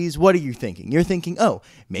Air Buddies, what are you thinking? You're thinking, oh,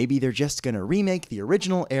 maybe they're just gonna remake the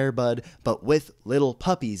original Air Bud, but with little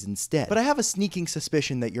puppies instead. But I have a sneaking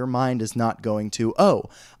suspicion that your mind is not going to, oh,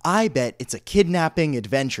 I bet it's a kidnapping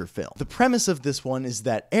adventure film. The premise of this one is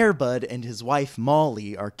that Air Bud and his wife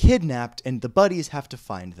Molly are kidnapped and the buddies have to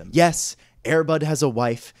find them. Yes, Air Bud has a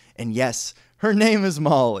wife, and yes, her name is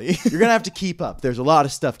Molly. You're gonna have to keep up. There's a lot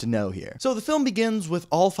of stuff to know here. So the film begins with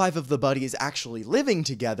all 5 of the buddies actually living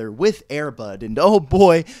together with Air Bud, and oh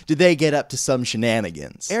boy, do they get up to some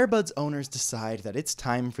shenanigans. Air Bud's owners decide that it's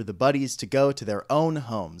time for the buddies to go to their own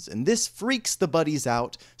homes, and this freaks the buddies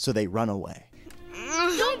out, so they run away.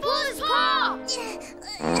 Don't pull his paw!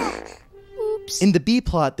 Oops. In the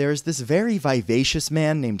B-plot, there's this very vivacious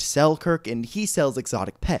man named Selkirk, and he sells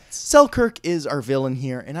exotic pets. Selkirk is our villain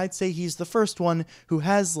here, and I'd say he's the first one who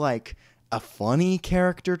has, like, a funny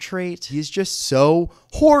character trait. He's just so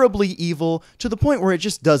horribly evil to the point where it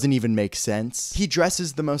just doesn't even make sense. He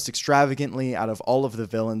dresses the most extravagantly out of all of the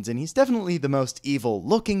villains, and he's definitely the most evil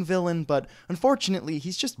looking villain, but unfortunately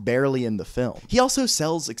he's just barely in the film. He also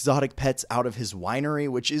sells exotic pets out of his winery,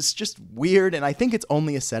 which is just weird, and I think it's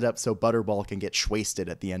only a setup so Butterball can get shwasted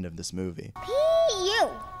at the end of this movie.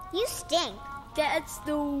 You stink. That's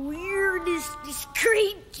the weirdest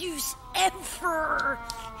discreet juice ever.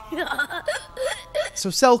 So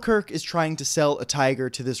Selkirk is trying to sell a tiger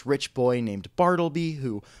to this rich boy named Bartleby,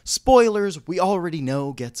 who, spoilers, we already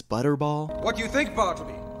know gets Butterball. What do you think,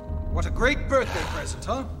 Bartleby? What a great birthday present,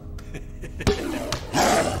 huh?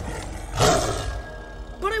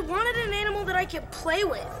 But I wanted an animal that I could play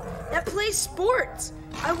with, that plays sports.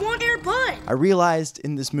 I want Air Bud. I realized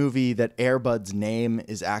in this movie that Air Bud's name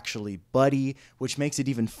is actually Buddy, which makes it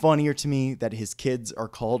even funnier to me that his kids are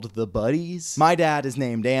called the Buddies. My dad is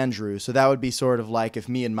named Andrew, so that would be sort of like if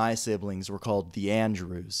me and my siblings were called the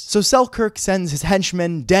Andrews. So Selkirk sends his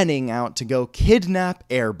henchman Denning out to go kidnap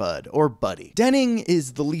Air Bud, or Buddy. Denning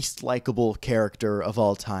is the least likable character of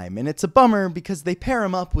all time, and it's a bummer because they pair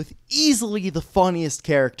him up with easily the funniest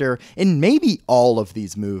character in maybe all of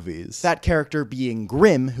these movies. That character being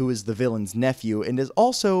Grim, who is the villain's nephew, and is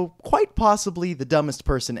also quite possibly the dumbest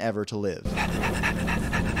person ever to live. Do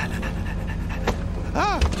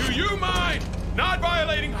you mind not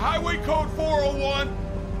violating Highway Code 401?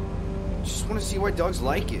 Just want to see why dogs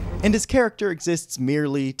like it. And his character exists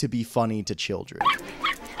merely to be funny to children.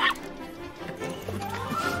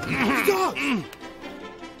 Dogs!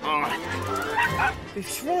 They've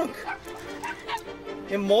shrunk.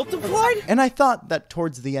 It multiplied? And I thought that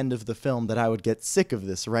towards the end of the film that I would get sick of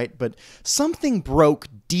this, right? But something broke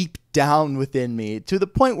deep down within me to the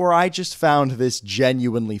point where I just found this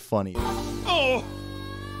genuinely funny. Oh!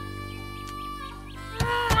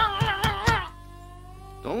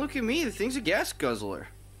 Don't look at me, the thing's a gas guzzler.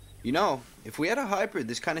 You know, if we had a hybrid,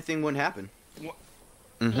 this kind of thing wouldn't happen. What?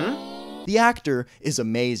 Mm-hmm. The actor is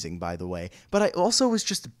amazing, by the way, but it also was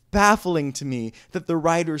just baffling to me that the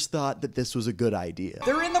writers thought that this was a good idea.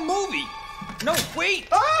 They're in the movie! No, wait!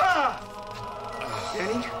 Ah!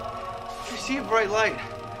 Denning, I see a bright light.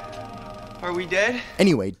 Are we dead?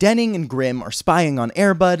 Anyway, Denning and Grim are spying on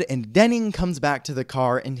Air Bud, and Denning comes back to the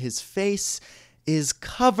car and his face is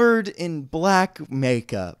covered in black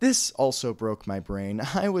makeup. This also broke my brain.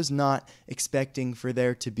 I was not expecting for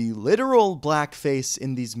there to be literal blackface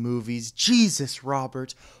in these movies. Jesus,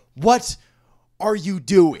 Robert, what are you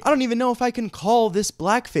doing? I don't even know if I can call this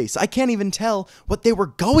blackface. I can't even tell what they were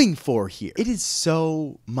going for here. It is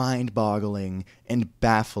so mind-boggling and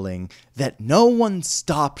baffling that no one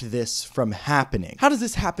stopped this from happening. How does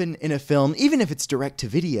this happen in a film, even if it's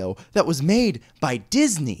direct-to-video, that was made by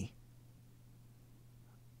Disney?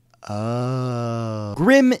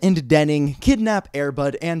 Grim and Denning kidnap Air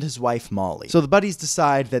Bud and his wife Molly. So the buddies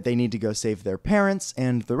decide that they need to go save their parents,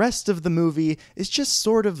 and the rest of the movie is just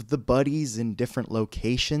sort of the buddies in different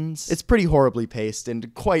locations. It's pretty horribly paced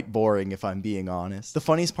and quite boring if I'm being honest. The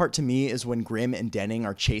funniest part to me is when Grim and Denning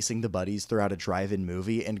are chasing the buddies throughout a drive-in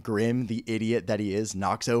movie, and Grim, the idiot that he is,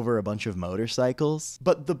 knocks over a bunch of motorcycles.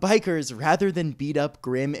 But the bikers, rather than beat up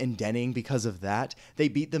Grim and Denning because of that, they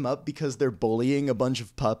beat them up because they're bullying a bunch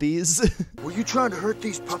of puppies. Were you trying to hurt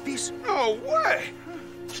these puppies? No way!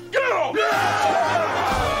 Go!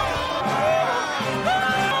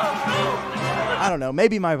 I don't know,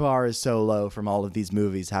 maybe my bar is so low from all of these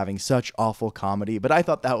movies having such awful comedy, but I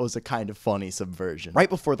thought that was a kind of funny subversion. Right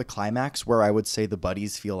before the climax, where I would say the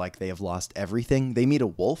buddies feel like they have lost everything, they meet a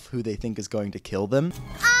wolf who they think is going to kill them.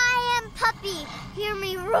 I am Puppy. Hear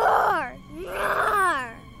me roar.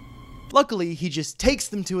 Roar. Luckily, he just takes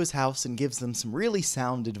them to his house and gives them some really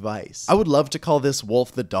sound advice. I would love to call this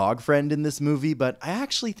Wolf the dog friend in this movie, but I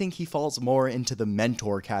actually think he falls more into the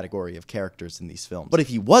mentor category of characters in these films. But if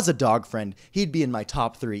he was a dog friend, he'd be in my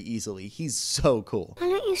top 3 easily. He's so cool. Why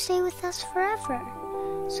don't you stay with us forever,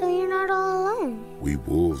 so you're not all alone? We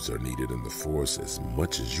wolves are needed in the force as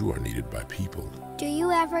much as you are needed by people. Do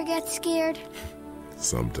you ever get scared?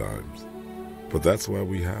 Sometimes. But that's why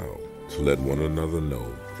we howl, to let one another know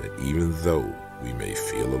that even though we may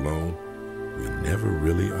feel alone, we never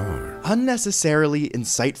really are. Unnecessarily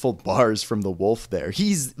insightful bars from the wolf there.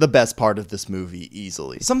 He's the best part of this movie,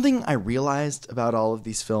 easily. Something I realized about all of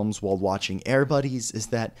these films while watching Air Buddies is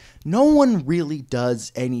that no one really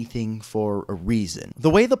does anything for a reason. The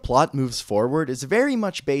way the plot moves forward is very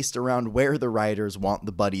much based around where the writers want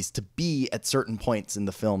the buddies to be at certain points in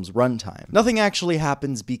the film's runtime. Nothing actually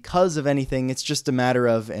happens because of anything, it's just a matter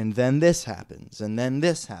of, and then this happens, and then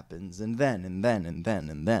this happens, and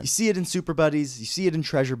then. You see it in Super Buddies, you see it in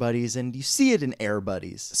Treasure Buddies, and you see it in Air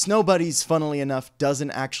Buddies. Snow Buddies, funnily enough, doesn't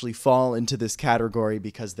actually fall into this category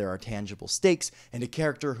because there are tangible stakes and a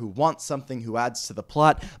character who wants something who adds to the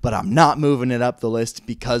plot, but I'm not moving it up the list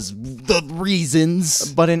because the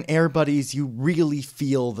reasons. But in Air Buddies, you really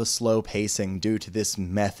feel the slow pacing due to this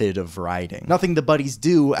method of writing. Nothing the buddies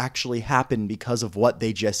do actually happen because of what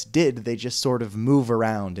they just did. They just sort of move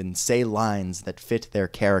around and say lines that fit their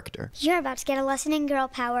character. You're about to get a lesson in girl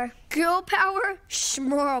power. Girl power?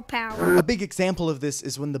 Schmurl power. A big example of this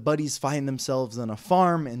is when the buddies find themselves on a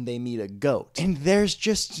farm and they meet a goat. And there's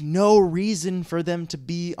just no reason for them to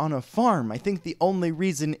be on a farm. I think the only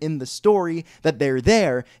reason in the story that they're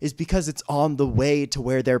there is because it's on the way to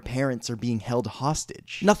where their parents are being held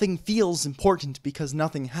hostage. Nothing feels important because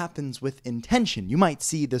nothing happens with intention. You might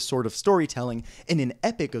see this sort of storytelling in an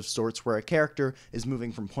epic of sorts where a character is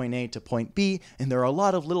moving from point A to point B, and there are a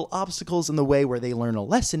lot of little obstacles in the way where they learn a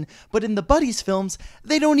lesson, but in the buddies films,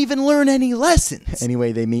 they don't even learn any lessons.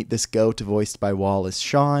 Anyway, they meet this goat voiced by Wallace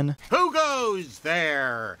Shawn. Who goes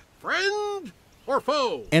there? Friend or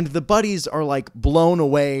foe? And the buddies are like blown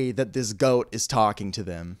away that this goat is talking to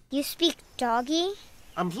them. You speak doggy?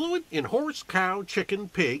 I'm fluent in horse, cow, chicken,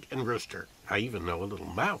 pig, and rooster. I even know a little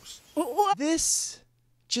mouse. This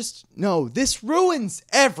ruins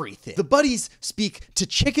everything. The buddies speak to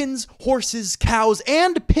chickens, horses, cows,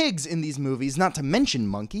 and pigs in these movies, not to mention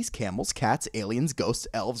monkeys, camels, cats, aliens, ghosts,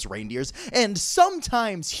 elves, reindeers, and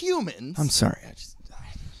sometimes humans. I'm sorry,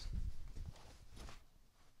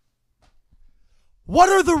 What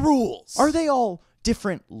are the rules? Are they all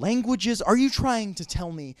different languages? Are you trying to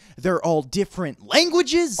tell me they're all different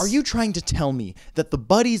languages? Are you trying to tell me that the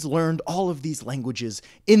buddies learned all of these languages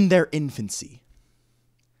in their infancy?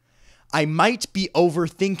 I might be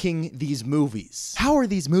overthinking these movies. How are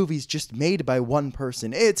these movies just made by one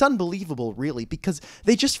person? It's unbelievable, really, because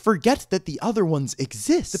they just forget that the other ones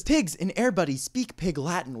exist. The pigs in Air Buddies speak Pig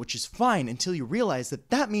Latin, which is fine until you realize that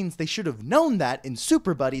that means they should have known that in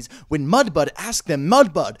Super Buddies when Mudbud asked them,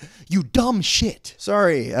 "Mudbud, you dumb shit."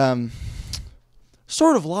 Sorry,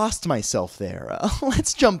 sort of lost myself there.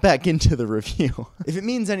 Let's jump back into the review. If it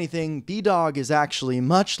means anything, B-Dog is actually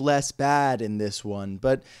much less bad in this one,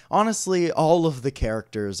 but honestly, all of the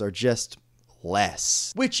characters are just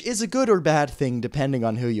less. Which is a good or bad thing depending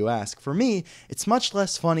on who you ask. For me, it's much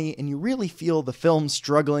less funny, and you really feel the film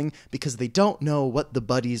struggling because they don't know what the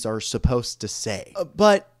buddies are supposed to say.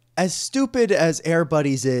 But as stupid as Air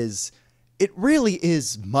Buddies is, it really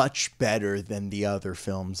is much better than the other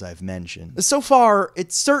films I've mentioned. So far,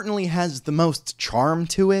 it certainly has the most charm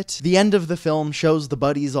to it. The end of the film shows the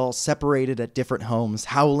buddies all separated at different homes,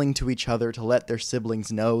 howling to each other to let their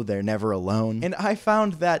siblings know they're never alone. And I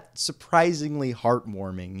found that surprisingly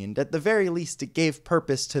heartwarming, and at the very least, it gave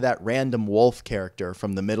purpose to that random wolf character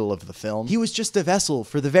from the middle of the film. He was just a vessel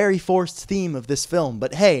for the very forced theme of this film,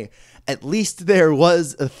 but hey, at least there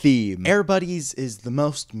was a theme. Air Buddies is the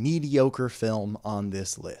most mediocre film on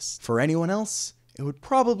this list. For anyone else, it would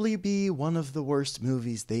probably be one of the worst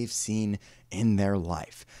movies they've seen in their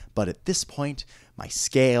life. But at this point, my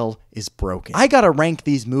scale is broken. I gotta rank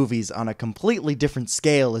these movies on a completely different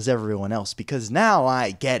scale as everyone else because now I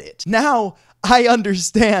get it. Now I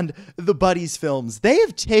understand the Buddies films. They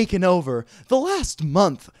have taken over the last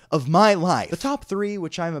month of my life. The top three,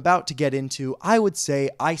 which I'm about to get into, I would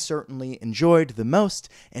say I certainly enjoyed the most,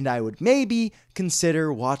 and I would maybe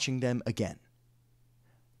consider watching them again.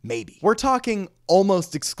 Maybe. We're talking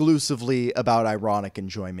almost exclusively about ironic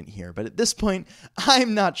enjoyment here, but at this point,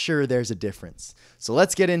 I'm not sure there's a difference. So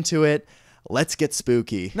let's get into it. Let's get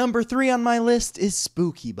spooky. Number 3 on my list is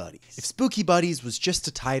Spooky Buddies. If Spooky Buddies was just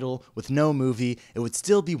a title with no movie, it would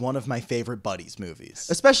still be one of my favorite Buddies movies.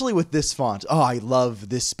 Especially with this font. Oh, I love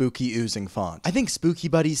this spooky oozing font. I think Spooky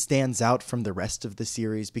Buddies stands out from the rest of the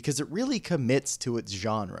series because it really commits to its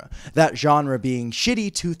genre. That genre being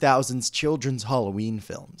shitty 2000s children's Halloween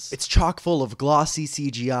films. It's chock full of glossy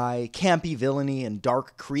CGI, campy villainy, and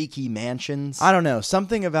dark, creaky mansions. I don't know,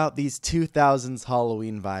 something about these 2000s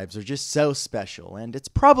Halloween vibes are just so special, and it's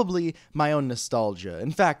probably my own nostalgia.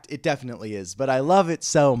 In fact, it definitely is, but I love it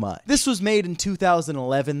so much. This was made in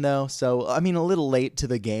 2011 though, so I mean a little late to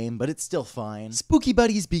the game, but it's still fine. Spooky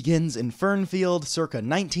Buddies begins in Fernfield circa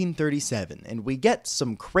 1937, and we get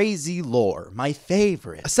some crazy lore, my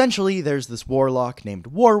favorite. Essentially, there's this warlock named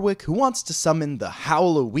Warwick who wants to summon the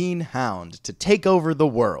Halloween Hound to take over the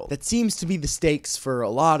world. That seems to be the stakes for a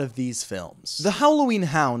lot of these films. The Halloween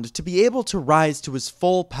Hound, to be able to rise to his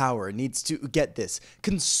full power, needs to, get this,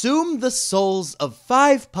 consume the souls of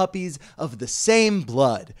 5 puppies of the same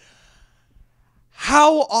blood.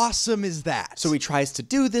 How awesome is that? So he tries to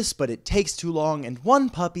do this, but it takes too long, and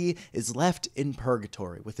one puppy is left in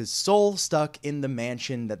purgatory with his soul stuck in the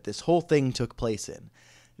mansion that this whole thing took place in.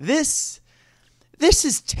 This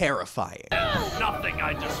is terrifying. Nothing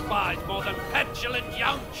I despise more than petulant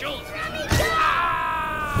young children.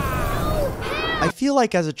 I feel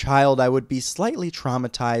like as a child I would be slightly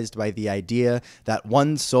traumatized by the idea that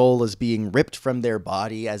one soul is being ripped from their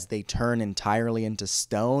body as they turn entirely into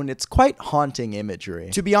stone. It's quite haunting imagery.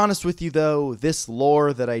 To be honest with you though, this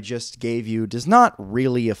lore that I just gave you does not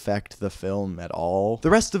really affect the film at all. The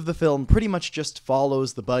rest of the film pretty much just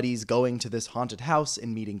follows the buddies going to this haunted house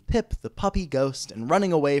and meeting Pip, the puppy ghost, and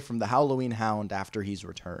running away from the Halloween Hound after he's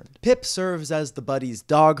returned. Pip serves as the buddy's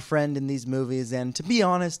dog friend in these movies, and to be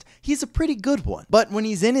honest, he's a pretty good one. But when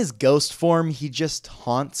he's in his ghost form, he just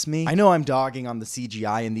haunts me. I know I'm dogging on the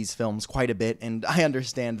CGI in these films quite a bit, and I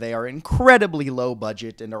understand they are incredibly low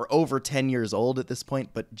budget and are over 10 years old at this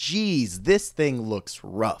point, but geez, this thing looks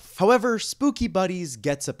rough. However, Spooky Buddies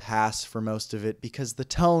gets a pass for most of it because the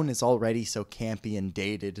tone is already so campy and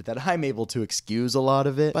dated that I'm able to excuse a lot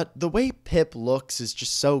of it, but the way Pip looks is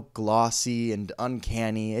just so glossy and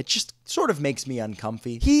uncanny, it just sort of makes me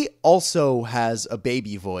uncomfy. He also has a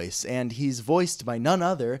baby voice, and he's voiced by none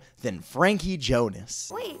other than Frankie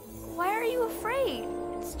Jonas. Wait, why are you afraid?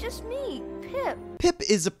 It's just me, Pip. Pip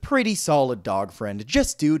is a pretty solid dog friend,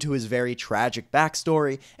 just due to his very tragic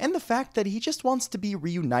backstory and the fact that he just wants to be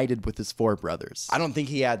reunited with his 4 brothers. I don't think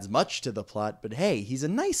he adds much to the plot, but hey, he's a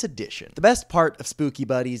nice addition. The best part of Spooky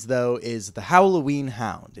Buddies, though, is the Halloween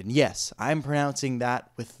Hound, and yes, I'm pronouncing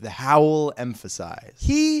that with the howl emphasized.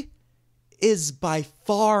 He is by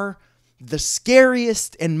far the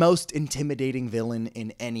scariest and most intimidating villain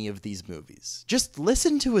in any of these movies. Just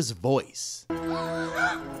listen to his voice.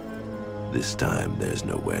 This time there's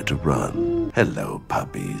nowhere to run. Hello,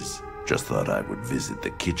 puppies. Just thought I would visit the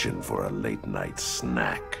kitchen for a late night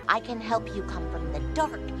snack. I can help you come from the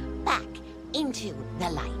dark back into the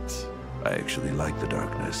light. I actually like the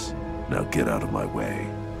darkness. Now get out of my way.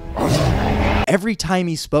 Every time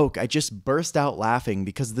he spoke, I just burst out laughing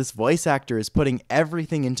because this voice actor is putting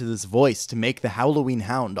everything into this voice to make the Halloween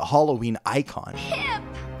Hound a Halloween icon. Pip!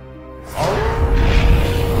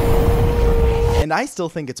 And I still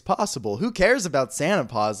think it's possible. Who cares about Santa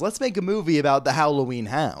Paws? Let's make a movie about the Halloween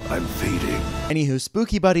Hound. I'm fading. Anywho,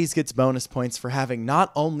 Spooky Buddies gets bonus points for having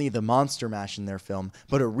not only the Monster Mash in their film,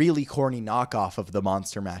 but a really corny knockoff of the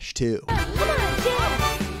Monster Mash too.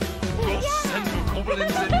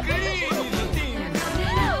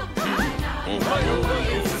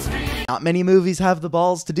 Not many movies have the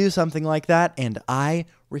balls to do something like that, and I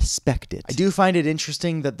respect it. I do find it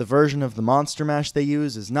interesting that the version of the Monster Mash they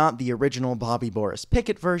use is not the original Bobby Boris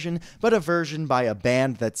Pickett version, but a version by a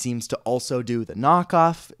band that seems to also do the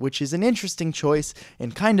knockoff, which is an interesting choice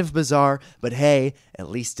and kind of bizarre, but hey, at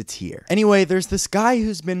least it's here. Anyway, there's this guy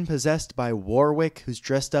who's been possessed by Warwick who's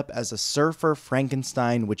dressed up as a surfer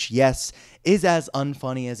Frankenstein, which yes, is as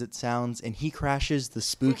unfunny as it sounds, and he crashes the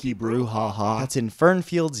spooky brouhaha that's in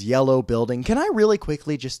Fernfield's yellow building. Can I really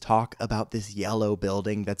quickly just talk about this yellow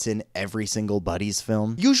building that's in every single Buddies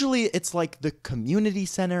film? Usually it's like the community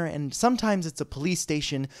center, and sometimes it's a police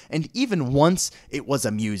station, and even once it was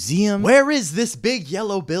a museum. Where is this big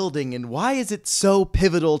yellow building, and why is it so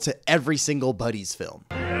pivotal to every single Buddies film?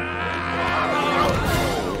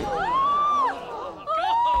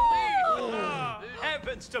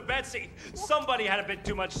 Heavens to Betsy! Somebody had a bit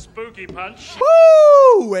too much spooky punch.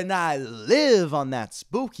 Woo! And I live on that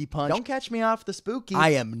spooky punch. Don't catch me off the spooky. I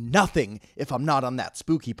am nothing if I'm not on that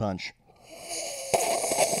spooky punch.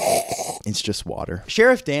 It's just water.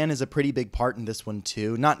 Sheriff Dan is a pretty big part in this one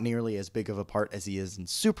too. Not nearly as big of a part as he is in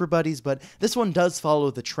Super Buddies, but this one does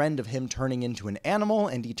follow the trend of him turning into an animal,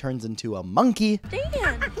 and he turns into a monkey.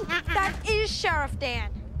 Dan! That is Sheriff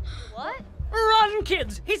Dan. What? Run,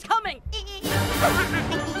 kids! He's coming!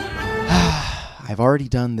 I've already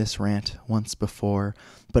done this rant once before,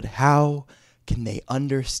 but how can they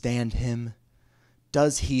understand him?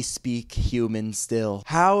 Does he speak human still?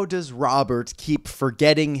 How does Robert keep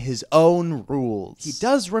forgetting his own rules? He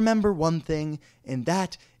does remember one thing, and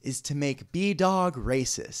that is to make B-Dog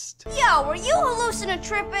racist. Yo, were you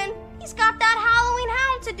hallucinatripping? He's got that Halloween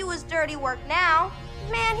Hound to do his dirty work now.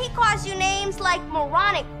 Man, he calls you names like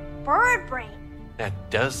moronic bird brain.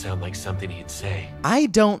 That does sound like something he'd say. I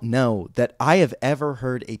don't know that I have ever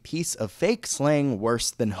heard a piece of fake slang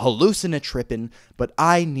worse than hallucinatrippin', but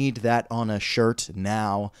I need that on a shirt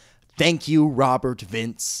now. Thank you, Robert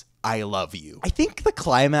Vince. I love you. I think the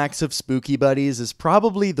climax of Spooky Buddies is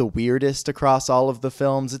probably the weirdest across all of the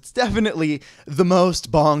films. It's definitely the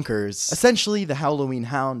most bonkers. Essentially, the Halloween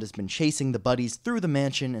Hound has been chasing the buddies through the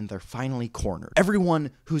mansion and they're finally cornered.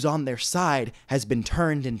 Everyone who's on their side has been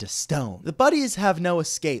turned into stone. The buddies have no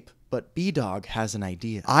escape, but B-Dog has an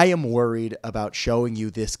idea. I am worried about showing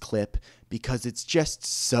you this clip because it's just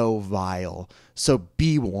so vile. So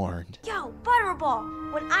be warned. Yo,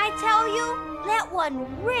 Butterball, when I tell you, let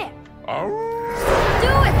one rip. Do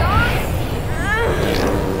it, dog!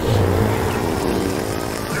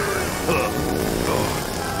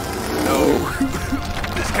 No,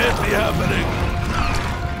 this can't be happening.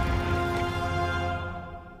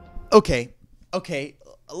 Okay,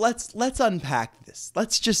 let's unpack this.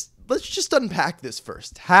 Let's just unpack this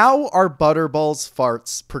first. How are Butterball's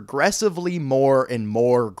farts progressively more and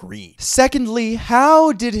more green? Secondly,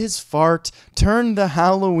 how did his fart turn the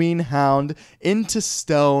Halloween Hound into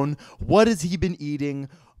stone? What has he been eating?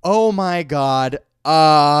 Oh my god.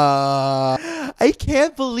 I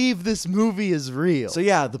can't believe this movie is real. So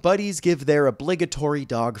yeah, the buddies give their obligatory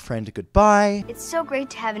dog friend goodbye. It's so great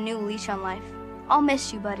to have a new leash on life. I'll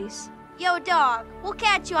miss you, buddies. Yo, dog, we'll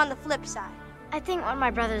catch you on the flip side. I think what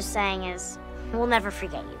my brother's saying is, we'll never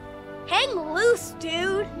forget you. Hang loose,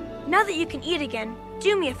 dude! Now that you can eat again,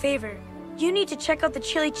 do me a favor. You need to check out the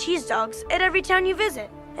chili cheese dogs at every town you visit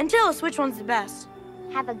and tell us which one's the best.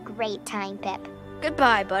 Have a great time, Pip.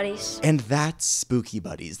 Goodbye, buddies. And that's Spooky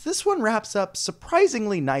Buddies. This one wraps up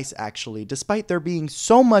surprisingly nice, actually, despite there being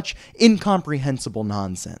so much incomprehensible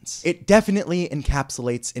nonsense. It definitely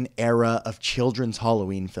encapsulates an era of children's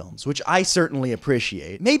Halloween films, which I certainly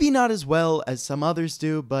appreciate. Maybe not as well as some others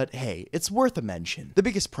do, but hey, it's worth a mention. The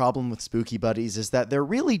biggest problem with Spooky Buddies is that there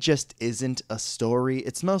really just isn't a story.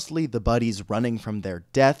 It's mostly the buddies running from their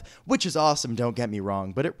death, which is awesome, don't get me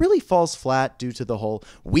wrong, but it really falls flat due to the whole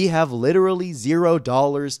we have literally $0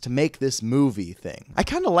 to make this movie thing. I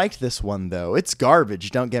kind of liked this one though. It's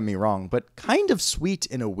garbage, don't get me wrong, but kind of sweet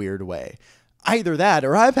in a weird way. Either that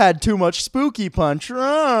or I've had too much Spooky Punch.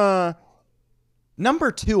 Number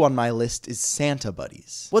 2 on my list is Santa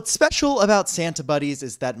Buddies. What's special about Santa Buddies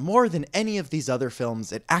is that more than any of these other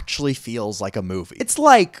films, it actually feels like a movie. It's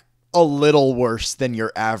like a little worse than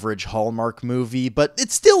your average Hallmark movie, but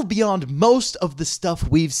it's still beyond most of the stuff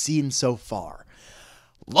we've seen so far.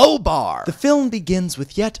 Low bar! The film begins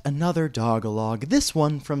with yet another dog-a-log, this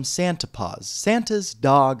one from Santa Paws, Santa's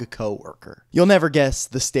dog co-worker. You'll never guess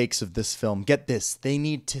the stakes of this film. Get this, they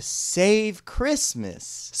need to save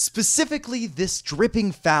Christmas. Specifically, this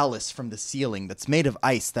dripping phallus from the ceiling that's made of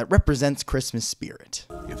ice that represents Christmas spirit.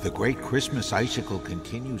 If the great Christmas icicle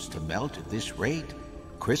continues to melt at this rate,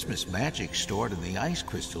 Christmas magic stored in the ice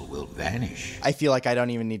crystal will vanish. I feel like I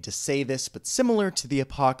don't even need to say this, but similar to the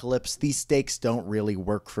apocalypse, these stakes don't really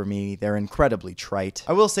work for me. They're incredibly trite.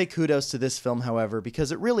 I will say kudos to this film, however,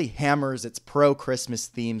 because it really hammers its pro-Christmas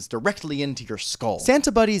themes directly into your skull.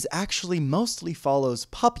 Santa Buddies actually mostly follows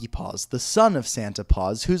Puppy Paws, the son of Santa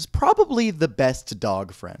Paws, who's probably the best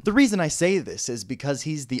dog friend. The reason I say this is because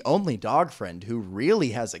he's the only dog friend who really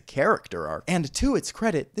has a character arc. And to its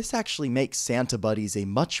credit, this actually makes Santa Buddies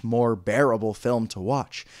a much more bearable film to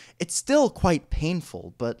watch. It's still quite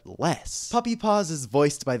painful, but less. Puppy Paws is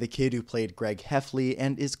voiced by the kid who played Greg Heffley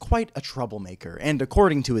and is quite a troublemaker, and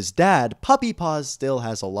according to his dad, Puppy Paws still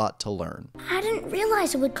has a lot to learn. I didn't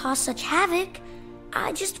realize it would cause such havoc.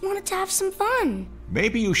 I just wanted to have some fun.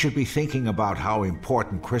 Maybe you should be thinking about how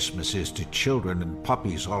important Christmas is to children and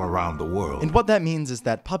puppies all around the world. And what that means is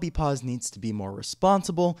that Puppy Paws needs to be more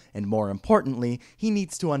responsible, and more importantly, he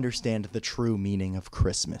needs to understand the true meaning of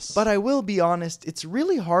Christmas. But I will be honest, it's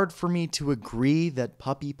really hard for me to agree that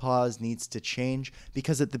Puppy Paws needs to change,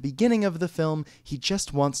 because at the beginning of the film, he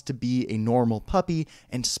just wants to be a normal puppy,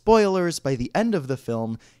 and spoilers, by the end of the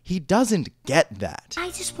film, he doesn't get that.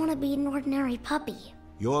 I just want to be an ordinary puppy.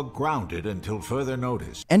 You're grounded until further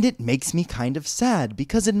notice. And it makes me kind of sad,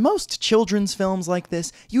 because in most children's films like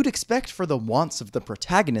this, you'd expect for the wants of the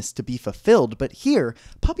protagonist to be fulfilled, but here,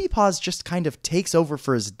 Puppy Paws just kind of takes over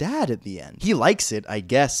for his dad at the end. He likes it, I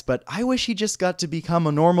guess, but I wish he just got to become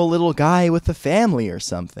a normal little guy with a family or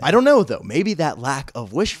something. I don't know though, maybe that lack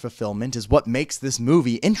of wish fulfillment is what makes this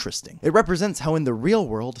movie interesting. It represents how in the real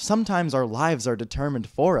world, sometimes our lives are determined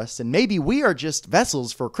for us, and maybe we are just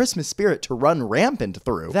vessels for Christmas spirit to run rampant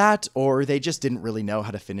through. That, or they just didn't really know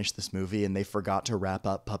how to finish this movie and they forgot to wrap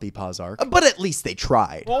up Puppy Paws' arc. But at least they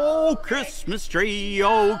tried. Oh, Christmas tree,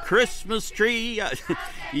 oh, Christmas tree.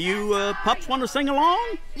 You pups want to sing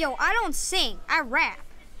along? Yo, I don't sing, I rap.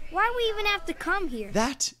 Why we even have to come here?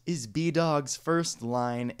 That is B-Dog's first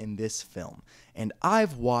line in this film. And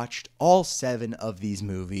I've watched all 7 of these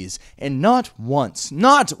movies, and not once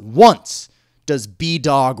does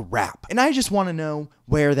B-Dog rap. And I just want to know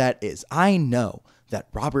where that is. I know that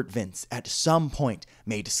Robert Vince at some point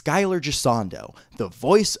made Skylar Gisondo the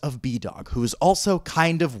voice of B-Dog, who is also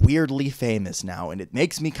kind of weirdly famous now, and it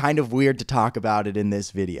makes me kind of weird to talk about it in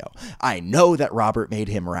this video. I know that Robert made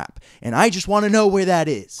him rap, and I just want to know where that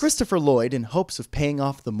is. Christopher Lloyd, in hopes of paying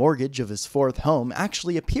off the mortgage of his 4th home,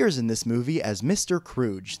 actually appears in this movie as Mr.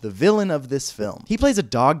 Crooge, the villain of this film. He plays a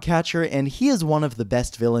dog catcher, and he is one of the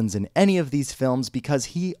best villains in any of these films because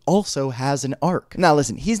he also has an arc. Now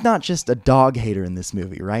listen, he's not just a dog hater in this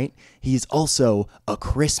movie, right? He's also a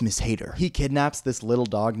Christmas hater. He kidnaps this little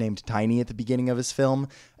dog named Tiny at the beginning of his film.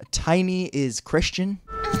 Tiny is Christian.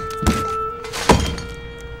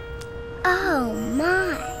 Oh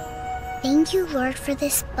my. Thank you, Lord, for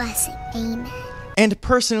this blessing. Amen. And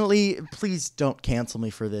personally, please don't cancel me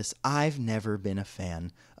for this, I've never been a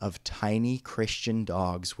fan of tiny Christian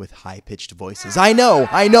dogs with high-pitched voices. I know,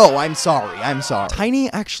 I'm sorry.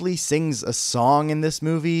 Tiny actually sings a song in this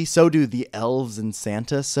movie, so do the elves and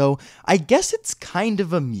Santa, so I guess it's kind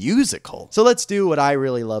of a musical. So let's do what I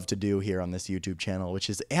really love to do here on this YouTube channel, which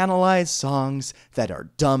is analyze songs that are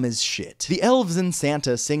dumb as shit. The elves and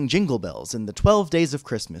Santa sing Jingle Bells in the 12 Days of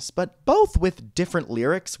Christmas, but both with different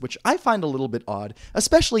lyrics, which I find a little bit odd,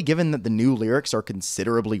 especially given that the new lyrics are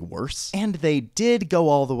considerably worse. And they did go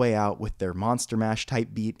all the way out with their Monster Mash type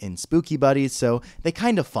beat in Spooky Buddies, so they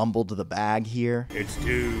kind of fumbled the bag here. It's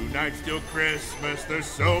 2 nights till Christmas, there's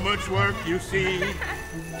so much work you see.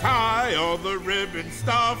 Tie all the ribbons,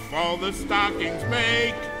 stuff all the stockings,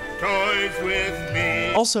 make toys with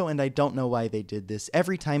me. Also, and I don't know why they did this,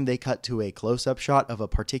 every time they cut to a close-up shot of a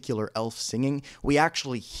particular elf singing, we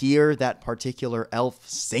actually hear that particular elf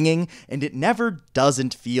singing, and it never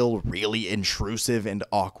doesn't feel really intrusive and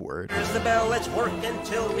awkward. Here's the bell, let's work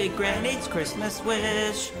until we grant each Christmas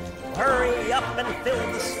wish. Hurry up and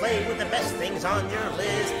fill the sleigh with the best things on your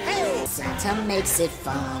list. Hey! Santa makes it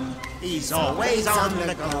fun. He's always on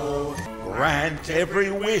the go. Grant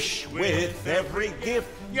every wish with every gift.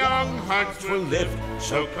 Young hearts will lift.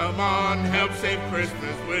 So come on, help save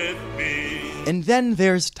Christmas with me. And then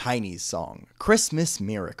there's Tiny's song, Christmas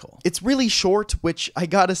Miracle. It's really short, which I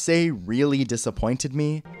gotta say really disappointed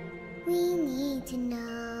me. We need to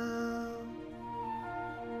know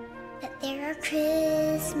that there are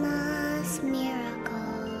Christmas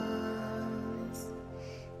miracles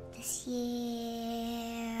this year.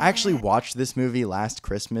 I actually watched this movie last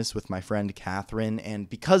Christmas with my friend Catherine, and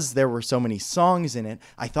because there were so many songs in it,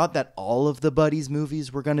 I thought that all of the Buddies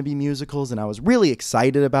movies were going to be musicals, and I was really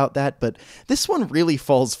excited about that, but this one really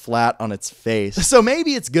falls flat on its face. So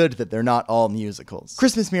maybe it's good that they're not all musicals.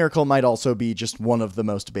 Christmas Miracle might also be just one of the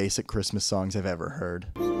most basic Christmas songs I've ever heard.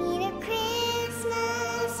 We need a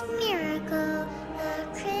Christmas miracle, a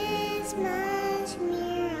Christmas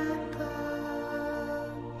miracle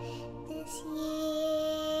this year.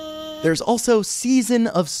 There's also Season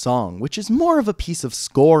of Song, which is more of a piece of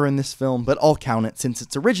score in this film, but I'll count it since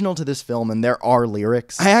it's original to this film and there are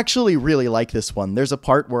lyrics. I actually really like this one. There's a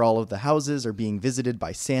part where all of the houses are being visited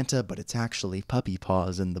by Santa, but it's actually Puppy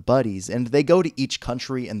Paws and the Buddies, and they go to each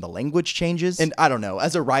country and the language changes. And I don't know,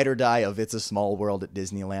 as a ride or die of It's a Small World at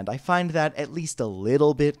Disneyland, I find that at least a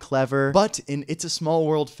little bit clever. But in It's a Small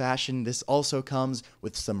World fashion, this also comes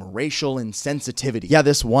with some racial insensitivity. Yeah,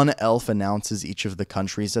 this one elf announces each of the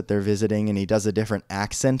countries that they're visiting, and he does a different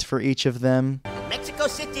accent for each of them. Mexico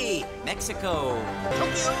City, Mexico.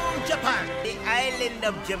 Tokyo, Japan. The island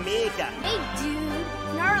of Jamaica. Hey,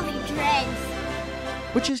 dude. Gnarly dreads.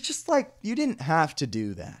 Which is just like, you didn't have to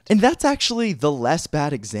do that. And that's actually the less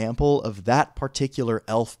bad example of that particular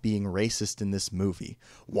elf being racist in this movie.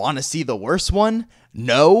 Wanna see the worst one?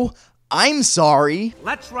 No? I'm sorry.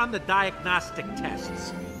 Let's run the diagnostic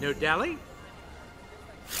tests. New Delhi?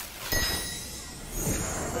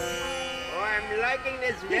 I'm liking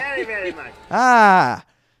this very, very much.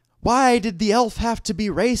 Why did the elf have to be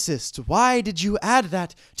racist? Why did you add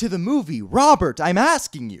that to the movie? Robert, I'm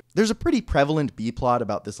asking you. There's a pretty prevalent B-plot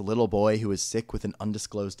about this little boy who is sick with an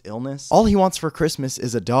undisclosed illness. All he wants for Christmas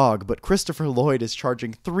is a dog, but Christopher Lloyd is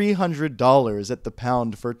charging $300 at the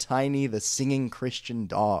pound for Tiny the singing Christian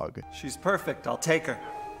dog. She's perfect. I'll take her.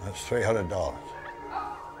 That's $300.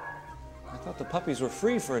 I thought the puppies were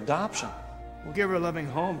free for adoption. We'll give her a loving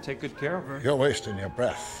home, take good care of her. You're wasting your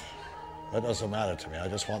breath. That doesn't matter to me. I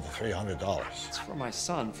just want the $300. It's for my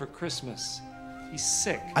son, for Christmas. He's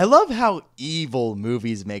sick. I love how evil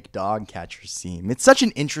movies make dog catchers seem. It's such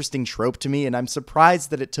an interesting trope to me, and I'm surprised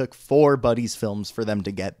that it took 4 Buddies films for them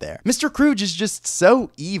to get there. Mr. Crooge is just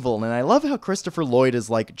so evil, and I love how Christopher Lloyd is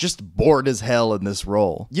like just bored as hell in this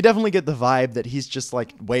role. You definitely get the vibe that he's just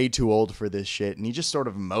like way too old for this shit, and he just sort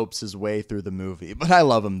of mopes his way through the movie. But I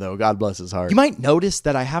love him though, God bless his heart. You might notice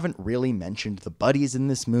that I haven't really mentioned the buddies in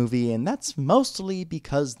this movie, and that's mostly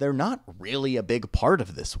because they're not really a big part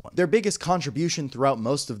of this one. Their biggest contribution throughout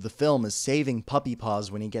most of the film is saving Puppy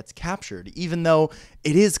Paws when he gets captured, even though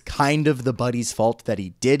it is kind of the buddies' fault that he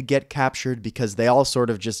did get captured because they all sort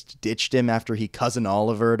of just ditched him after he Cousin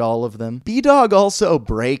Olivered all of them. B-Dog also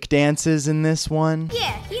break dances in this one.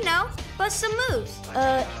 Yeah, you know, bust some moves.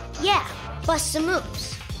 Yeah, bust some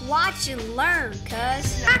moves. Watch and learn,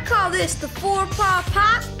 cuz. I call this the 4-paw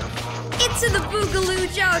pop. Into the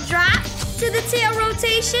Boogaloo Joe drop. To the tail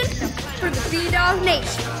rotation for the B-Dog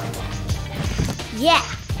Nation. Yeah,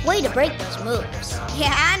 way to break those moves.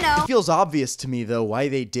 Yeah, I know. It feels obvious to me, though, why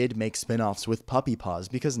they did make spin-offs with Puppy Paws,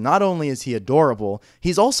 because not only is he adorable,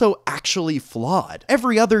 he's also actually flawed.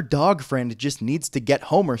 Every other dog friend just needs to get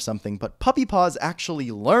home or something, but Puppy Paws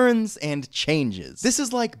actually learns and changes. This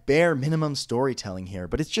is like bare minimum storytelling here,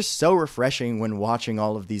 but it's just so refreshing when watching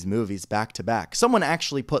all of these movies back to back. Someone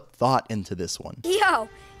actually put thought into this one. Yo,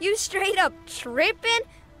 you straight up tripping?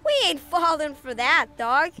 We ain't falling for that,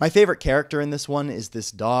 dog. My favorite character in this one is this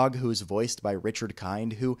dog who's voiced by Richard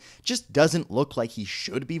Kind, who just doesn't look like he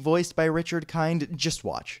should be voiced by Richard Kind. Just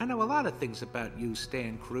watch. I know a lot of things about you,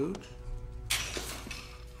 Stan Crooge.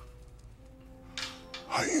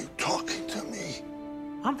 Are you talking to me?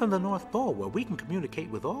 I'm from the North Pole, where we can communicate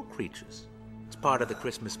with all creatures. It's part of the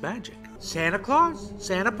Christmas magic. Santa Claus?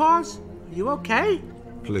 Santa Paws? Are you okay?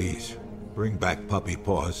 Please, bring back Puppy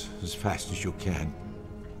Paws as fast as you can.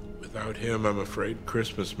 Without him, I'm afraid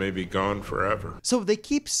Christmas may be gone forever. So they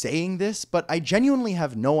keep saying this, but I genuinely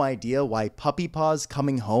have no idea why Puppy Paws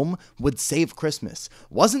coming home would save Christmas.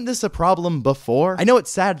 Wasn't this a problem before? I know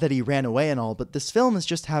it's sad that he ran away and all, but this film is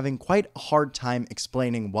just having quite a hard time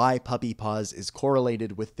explaining why Puppy Paws is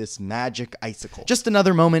correlated with this magic icicle. Just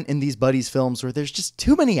another moment in these Buddies films where there's just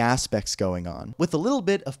too many aspects going on. With a little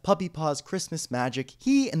bit of Puppy Paws Christmas magic,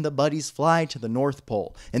 he and the buddies fly to the North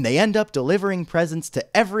Pole, and they end up delivering presents to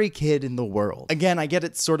every kid in the world. Again, I get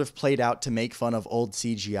it's sort of played out to make fun of old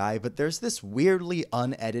CGI, but there's this weirdly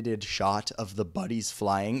unedited shot of the buddies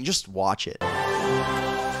flying. Just watch it.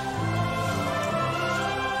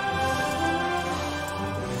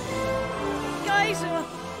 Guys,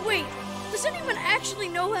 wait. Does anyone actually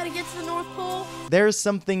know how to get to the North Pole? There's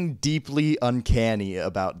something deeply uncanny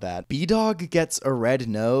about that. B-Dog gets a red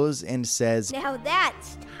nose and says, Now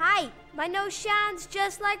that's tight. My nose shines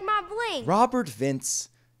just like my bling. Robert Vince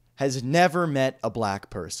has never met a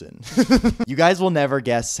black person. You guys will never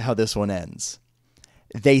guess how this one ends.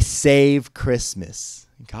 They save Christmas.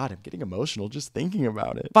 God, I'm getting emotional just thinking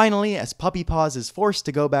about it. Finally, as Puppy Paws is forced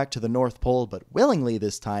to go back to the North Pole, but willingly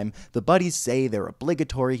this time, the buddies say their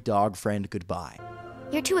obligatory dog friend goodbye.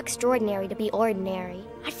 You're too extraordinary to be ordinary.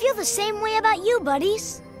 I feel the same way about you,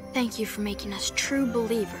 buddies. Thank you for making us true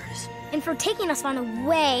believers. And for taking us on a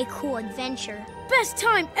way cool adventure. Best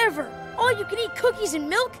time ever! All you can eat cookies and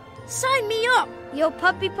milk? Sign me up! Yo,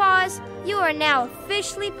 Puppy Paws, you are now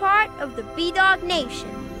officially part of the B-Dog Nation.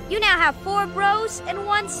 You now have 4 bros and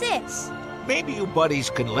 1 sis. Maybe you buddies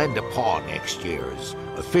can lend a paw next year as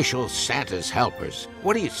official Santa's helpers.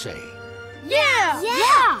 What do you say? Yeah!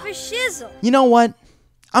 Yeah! For shizzle. You know what?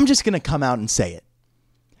 I'm just gonna come out and say it.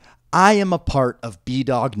 I am a part of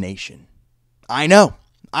B-Dog Nation. I know.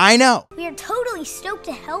 We're totally stoked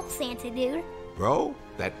to help, Santa dude. Bro,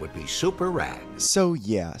 that would be super rad. So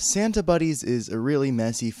yeah, Santa Buddies is a really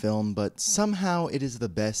messy film, but somehow it is the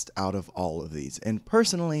best out of all of these. And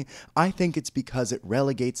personally, I think it's because it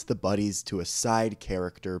relegates the buddies to a side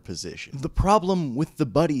character position. The problem with the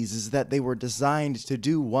buddies is that they were designed to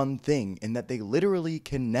do one thing, and that they literally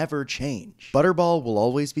can never change. Butterball will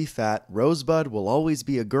always be fat, Rosebud will always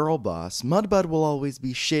be a girl boss, Mudbud will always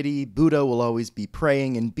be shitty, Buddha will always be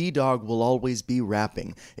praying, and B-Dog will always be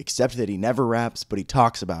rapping, except that he never raps, but he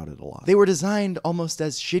talks about it a lot. They were designed almost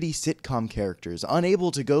as shitty sitcom characters,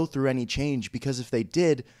 unable to go through any change because if they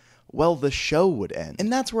did, well, the show would end.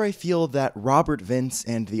 And that's where I feel that Robert Vince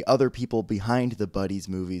and the other people behind the Buddies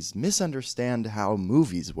movies misunderstand how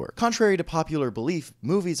movies work. Contrary to popular belief,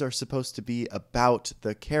 movies are supposed to be about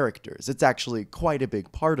the characters. It's actually quite a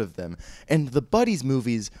big part of them. And the Buddies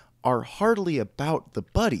movies are hardly about the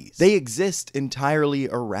buddies. They exist entirely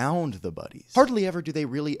around the buddies. Hardly ever do they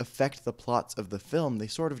really affect the plots of the film. They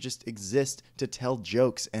sort of just exist to tell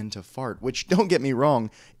jokes and to fart, which, don't get me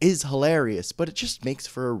wrong, is hilarious, but it just makes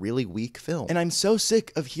for a really weak film. And I'm so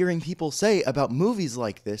sick of hearing people say about movies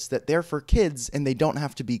like this that they're for kids and they don't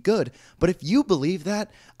have to be good, but if you believe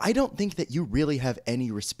that, I don't think that you really have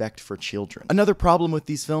any respect for children. Another problem with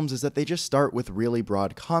these films is that they just start with really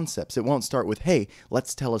broad concepts. It won't start with, hey,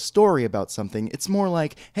 let's tell a story about something. It's more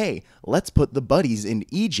like, hey, let's put the buddies in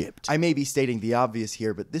Egypt. I may be stating the obvious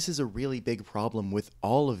here, but this is a really big problem with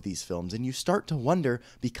all of these films, and you start to wonder,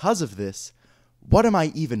 because of this, what am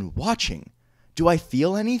I even watching? Do I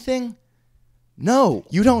feel anything? No,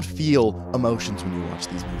 you don't feel emotions when you watch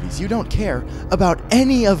these movies. You don't care about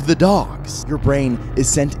any of the dogs. Your brain is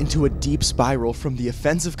sent into a deep spiral from the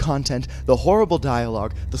offensive content, the horrible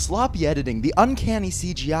dialogue, the sloppy editing, the uncanny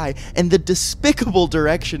CGI, and the despicable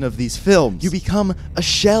direction of these films. You become a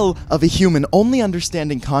shell of a human, only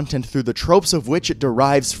understanding content through the tropes of which it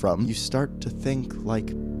derives from. You start to think like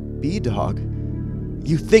B-Dog.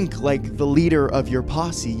 You think like the leader of your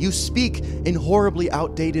posse. You speak in horribly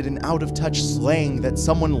outdated and out-of-touch slang that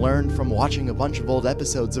someone learned from watching a bunch of old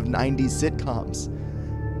episodes of 90s sitcoms.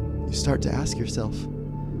 You start to ask yourself,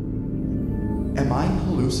 am I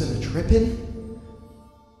hallucinatrippin'?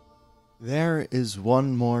 There is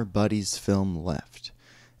one more Buddies film left.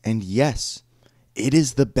 And yes, it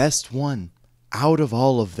is the best one out of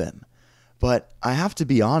all of them. But I have to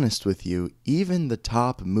be honest with you, even the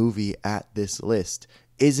top movie at this list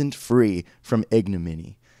isn't free from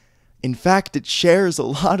ignominy. In fact, it shares a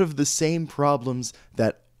lot of the same problems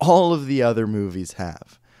that all of the other movies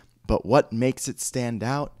have. But what makes it stand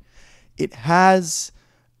out? It has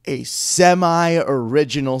a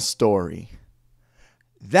semi-original story.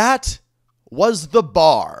 That was The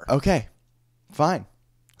Bar. Okay, fine.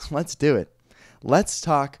 Let's do it. Let's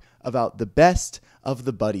talk about the best of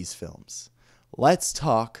the Buddies films. Let's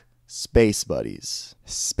talk Space Buddies.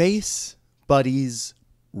 Space Buddies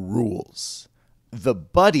rules. The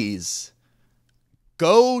Buddies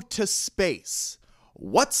go to space.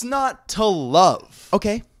 What's not to love?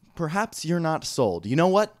 Okay, perhaps you're not sold. You know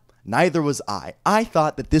what? Neither was I. I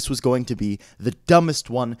thought that this was going to be the dumbest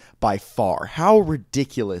one by far. How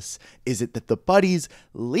ridiculous is it that the Buddies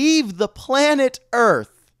leave the planet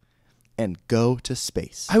Earth and go to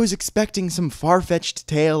space? I was expecting some far-fetched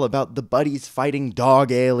tale about the Buddies fighting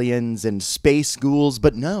dog aliens and space ghouls,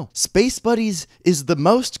 but no. Space Buddies is the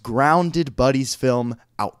most grounded Buddies film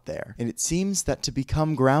out there. And it seems that to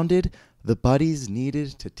become grounded, the Buddies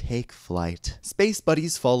needed to take flight. Space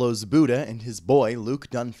Buddies follows Buddha and his boy,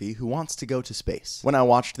 Luke Dunphy, who wants to go to space. When I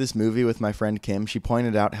watched this movie with my friend Kim, she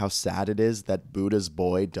pointed out how sad it is that Buddha's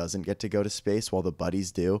boy doesn't get to go to space while the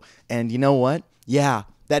Buddies do. And you know what? Yeah,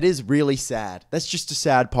 that is really sad. That's just a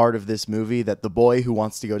sad part of this movie, that the boy who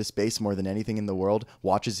wants to go to space more than anything in the world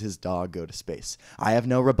watches his dog go to space. I have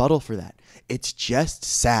no rebuttal for that. It's just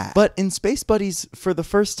sad. But in Space Buddies, for the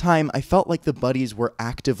first time, I felt like the Buddies were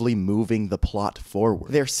actively moving the plot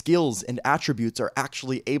forward. Their skills and attributes are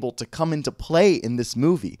actually able to come into play in this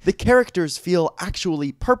movie. The characters feel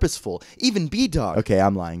actually purposeful. Even B-Dog. Okay,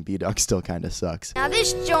 I'm lying. B-Dog still kind of sucks. Now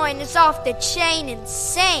this joint is off the chain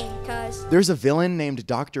insane, cuz. There's a villain named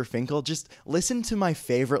Dr. Finkel. Just listen to my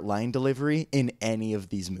favorite line delivery in any of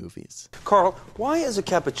these movies. Carl, why is a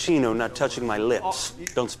cappuccino not touching my lips?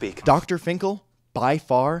 Don't speak. Dr. Finkel, by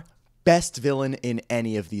far, best villain in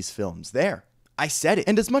any of these films. There. I said it.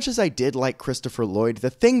 And as much as I did like Christopher Lloyd, the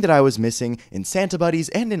thing that I was missing in Santa Buddies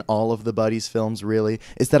and in all of the Buddies films, really,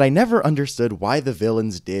 is that I never understood why the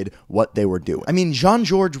villains did what they were doing. I mean,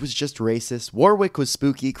 Jean-Georges was just racist, Warwick was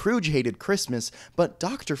spooky, Scrooge hated Christmas, but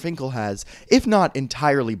Dr. Finkel has, if not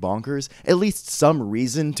entirely bonkers, at least some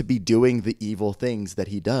reason to be doing the evil things that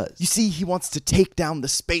he does. You see, he wants to take down the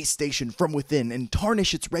space station from within and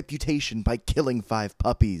tarnish its reputation by killing 5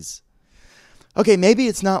 puppies. Okay, maybe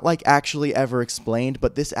it's not like actually ever explained,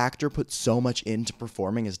 but this actor put so much into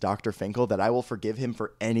performing as Dr. Finkel that I will forgive him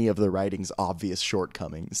for any of the writing's obvious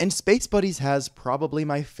shortcomings. And Space Buddies has probably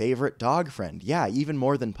my favorite dog friend. Yeah, even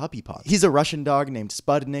more than Puppy Paws. He's a Russian dog named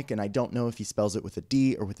Sputnik, and I don't know if he spells it with a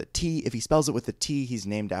D or with a T. If he spells it with a T, he's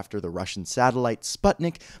named after the Russian satellite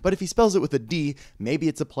Sputnik, but if he spells it with a D, maybe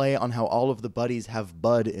it's a play on how all of the Buddies have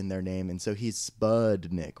Bud in their name, and so he's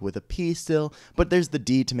Spudnik with a P still, but there's the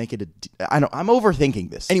D to make it a D. I'm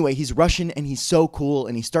overthinking this. Anyway, he's Russian and he's so cool,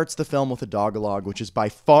 and he starts the film with a dog-a-log, which is by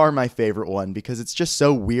far my favorite one because it's just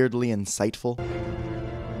so weirdly insightful.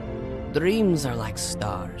 Dreams are like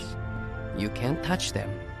stars. You can't touch them,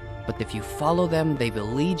 but if you follow them, they will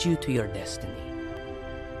lead you to your destiny.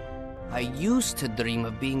 I used to dream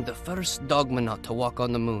of being the first dogmonaut to walk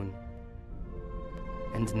on the moon.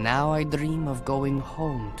 And now I dream of going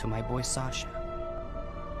home to my boy Sasha.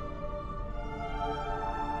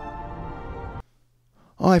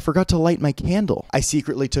 Oh, I forgot to light my candle. I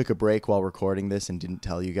secretly took a break while recording this and didn't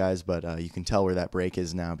tell you guys, but you can tell where that break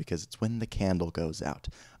is now because it's when the candle goes out.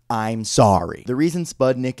 I'm sorry. The reason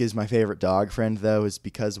Spudnik is my favorite dog friend, though, is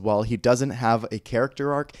because while he doesn't have a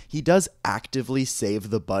character arc, he does actively save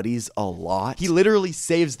the buddies a lot. He literally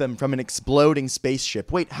saves them from an exploding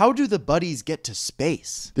spaceship. Wait, how do the buddies get to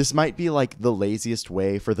space? This might be like the laziest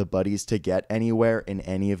way for the buddies to get anywhere in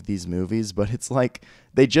any of these movies, but it's like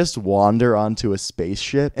they just wander onto a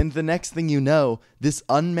spaceship, and the next thing you know, this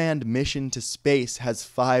unmanned mission to space has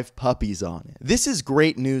 5 puppies on it. This is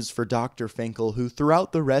great news for Dr. Finkel, who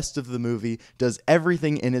throughout the rest of the movie does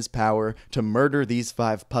everything in his power to murder these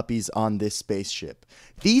 5 puppies on this spaceship.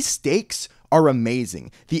 These stakes are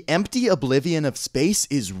amazing. The empty oblivion of space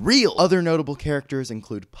is real. Other notable characters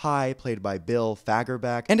include Pi, played by Bill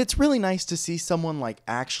Fagerbakke, and it's really nice to see someone like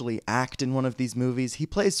actually act in one of these movies. He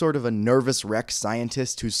plays sort of a nervous wreck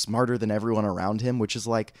scientist who's smarter than everyone around him, which is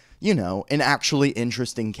like, you know, an actually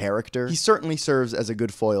interesting character. He certainly serves as a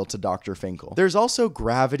good foil to Dr. Finkel. There's also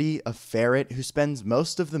Gravity, a ferret who spends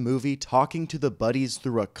most of the movie talking to the buddies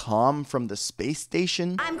through a comm from the space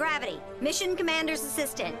station. I'm Gravity, Mission Commander's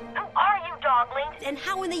assistant. Who are you, Doglings? And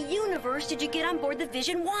how in the universe did you get on board the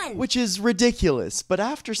Vision 1? Which is ridiculous, but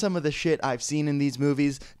after some of the shit I've seen in these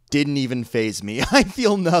movies, didn't even faze me. I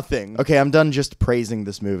feel nothing. Okay, I'm done just praising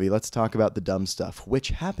this movie. Let's talk about the dumb stuff, which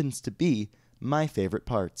happens to be my favorite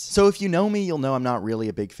parts. So if you know me, you'll know I'm not really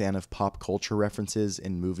a big fan of pop culture references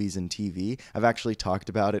in movies and TV. I've actually talked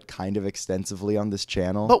about it kind of extensively on this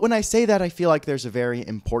channel. But when I say that, I feel like there's a very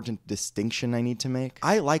important distinction I need to make.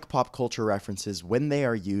 I like pop culture references when they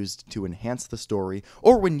are used to enhance the story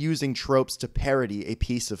or when using tropes to parody a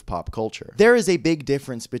piece of pop culture. There is a big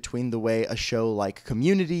difference between the way a show like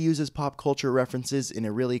Community uses pop culture references in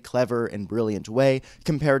a really clever and brilliant way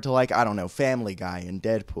compared to, like, I don't know, Family Guy and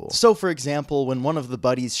Deadpool. So for example, when one of the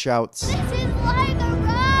buddies shouts, "This is like a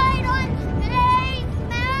ride on Space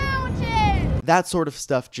Mountain," that sort of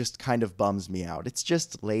stuff just kind of bums me out. It's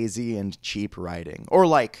just lazy and cheap writing. Or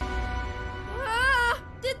like,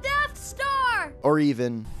 the Death Star! Or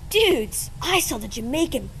even, "Dudes, I saw the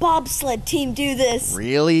Jamaican bobsled team do this."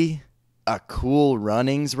 Really? A Cool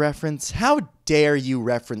Runnings reference? How dare you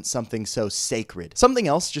reference something so sacred? Something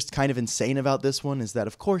else just kind of insane about this one is that,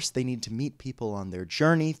 of course, they need to meet people on their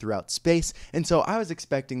journey throughout space, and so I was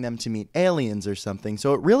expecting them to meet aliens or something,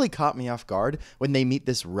 so it really caught me off guard when they meet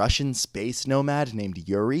this Russian space nomad named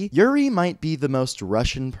Yuri. Yuri might be the most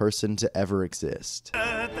Russian person to ever exist.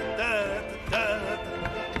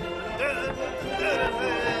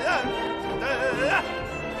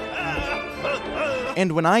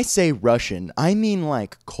 And when I say Russian, I mean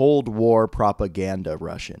like Cold War propaganda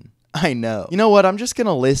Russian. I know. You know what? I'm just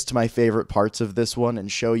gonna list my favorite parts of this one and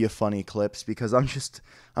show you funny clips because I'm just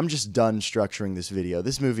done structuring this video.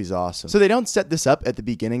 This movie's awesome. So they don't set this up at the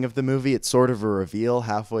beginning of the movie. It's sort of a reveal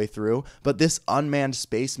halfway through, but this unmanned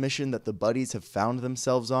space mission that the buddies have found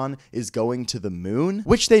themselves on is going to the moon,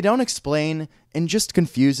 which they don't explain and just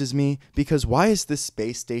confuses me because why is this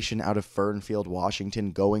space station out of Fernfield,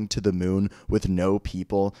 Washington going to the moon with no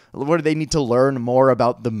people? What do they need to learn more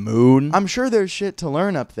about the moon? I'm sure there's shit to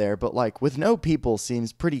learn up there, but like with no people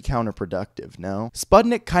seems pretty counterproductive, no?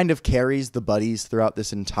 Spudnik kind of carries the buddies throughout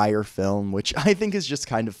this entire film, which I think is just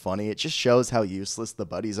kind of funny. It just shows how useless the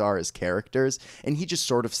buddies are as characters, and he just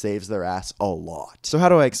sort of saves their ass a lot. So how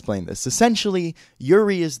do I explain this? Essentially,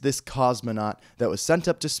 Yuri is this cosmonaut that was sent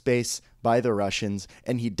up to space by the Russians,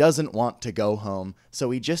 and he doesn't want to go home,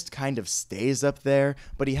 so he just kind of stays up there,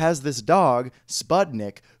 but he has this dog,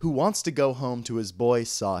 Spudnik, who wants to go home to his boy,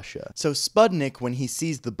 Sasha. So Spudnik, when he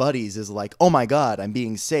sees the buddies, is like, oh my god, I'm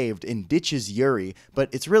being saved, and ditches Yuri, but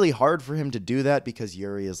it's really hard for him to do that because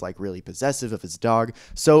Yuri is like really possessive of his dog,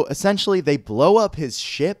 so essentially they blow up his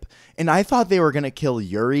ship, and I thought they were gonna kill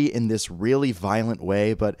Yuri in this really violent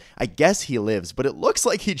way, but I guess he lives, but it looks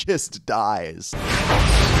like he just dies.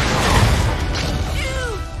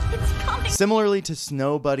 Similarly to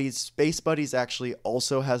Snow Buddies, Space Buddies actually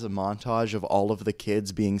also has a montage of all of the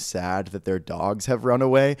kids being sad that their dogs have run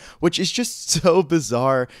away, which is just so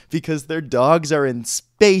bizarre because their dogs are in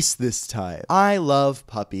space this time. I love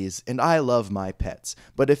puppies and I love my pets,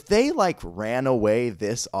 but if they like ran away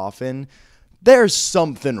this often, there's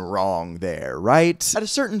something wrong there, right? At a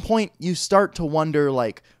certain point, you start to wonder,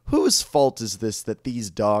 like, whose fault is this that these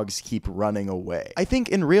dogs keep running away? I think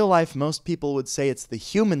in real life, most people would say it's the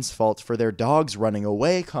humans' fault for their dogs running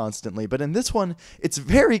away constantly, but in this one, it's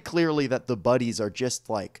very clearly that the buddies are just,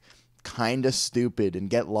 like, kinda stupid and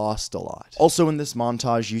get lost a lot. Also in this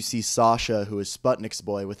montage, you see Sasha, who is Sputnik's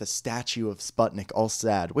boy, with a statue of Sputnik all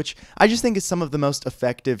sad, which I just think is some of the most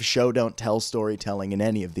effective show-don't-tell storytelling in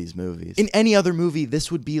any of these movies. In any other movie,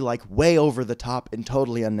 this would be like way over the top and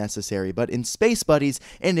totally unnecessary, but in Space Buddies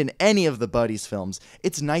and in any of the Buddies films,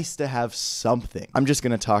 it's nice to have something. I'm just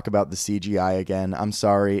gonna talk about the CGI again. I'm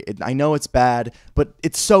sorry. I know it's bad, but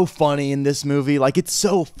it's so funny in this movie. Like, it's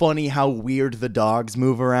so funny how weird the dogs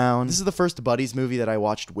move around. This is the first Buddies movie that I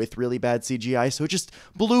watched with really bad CGI, so it just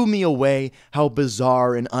blew me away how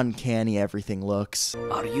bizarre and uncanny everything looks.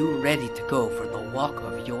 Are you ready to go for the walk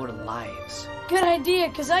of your lives? Good idea,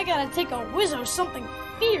 because I gotta take a whiz of something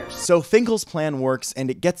fierce. So Finkel's plan works, and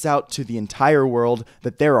it gets out to the entire world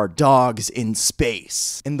that there are dogs in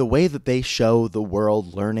space. And the way that they show the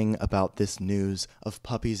world learning about this news of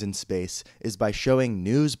puppies in space is by showing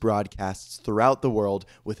news broadcasts throughout the world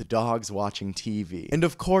with dogs watching TV. And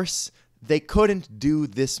of course, they couldn't do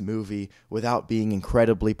this movie without being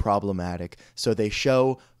incredibly problematic, so they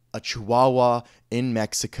show a Chihuahua in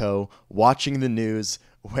Mexico watching the news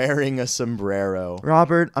wearing a sombrero.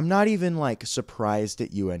 Robert, I'm not even, like, surprised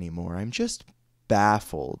at you anymore. I'm just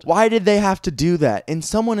baffled. Why did they have to do that? And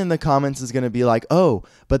someone in the comments is gonna be like, oh,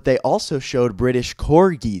 but they also showed British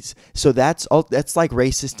corgis, so that's like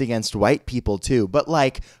racist against white people too. But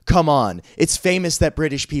like, come on, it's famous that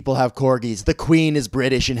British people have corgis. The Queen is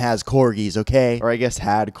British and has corgis, okay? Or I guess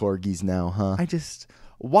had corgis now, huh?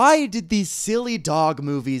 Why did these silly dog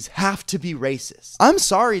movies have to be racist? I'm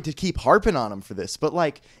sorry to keep harping on them for this, but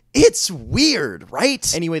like, it's weird,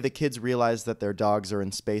 right? Anyway, the kids realize that their dogs are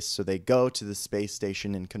in space, so they go to the space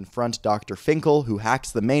station and confront Dr. Finkel, who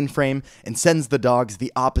hacks the mainframe and sends the dogs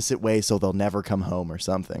the opposite way so they'll never come home or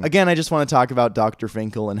something. Again, I just want to talk about Dr.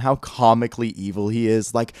 Finkel and how comically evil he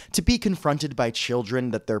is. Like, to be confronted by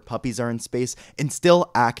children that their puppies are in space and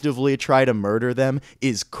still actively try to murder them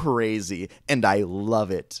is crazy, and I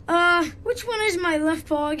love it. Which one is my left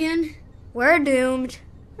paw again? We're doomed.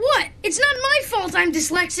 What? It's not my fault I'm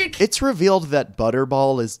dyslexic. It's revealed that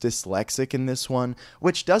Butterball is dyslexic in this one,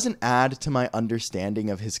 which doesn't add to my understanding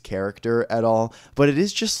of his character at all, but it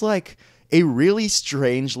is just like a really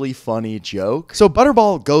strangely funny joke. So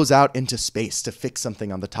Butterball goes out into space to fix something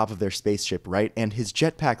on the top of their spaceship, right? And his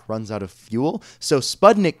jetpack runs out of fuel, so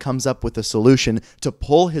Spudnik comes up with a solution to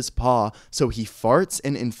pull his paw, so he farts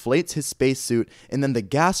and inflates his spacesuit, and then the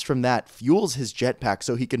gas from that fuels his jetpack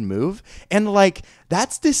so he can move. And like,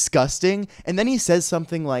 that's disgusting. And then he says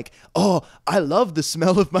something like, oh, I love the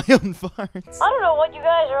smell of my own farts. I don't know what you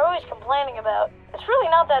guys are always complaining about. It's really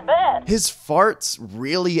not that bad. His farts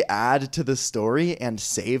really add to the story and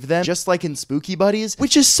save them, just like in Spooky Buddies,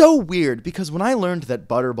 which is so weird because when I learned that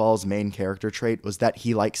Butterball's main character trait was that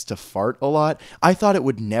he likes to fart a lot, I thought it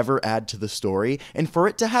would never add to the story, and for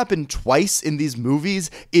it to happen twice in these movies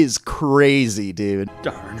is crazy, dude.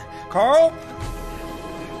 Darn. Carl?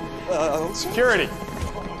 Security.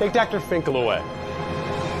 Take Dr. Finkel away.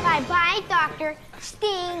 Bye-bye, Dr.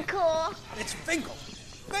 Finkel. It's Finkel.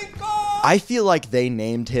 I feel like they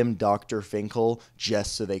named him Dr. Finkel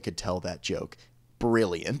just so they could tell that joke.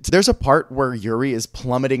 Brilliant. There's a part where Yuri is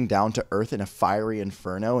plummeting down to Earth in a fiery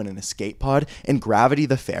inferno in an escape pod, and Gravity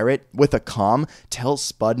the ferret, with a comm,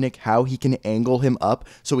 tells Spudnik how he can angle him up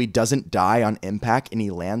so he doesn't die on impact and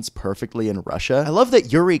he lands perfectly in Russia. I love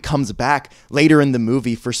that Yuri comes back later in the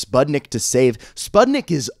movie for Spudnik to save.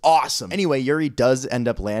 Spudnik is awesome. Anyway, Yuri does end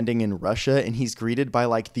up landing in Russia, and he's greeted by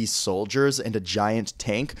like these soldiers and a giant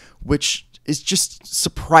tank, which is just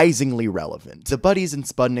surprisingly relevant. The buddies and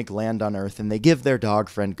Spudnik land on Earth, and they give their dog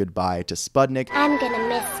friend goodbye to Spudnik. I'm gonna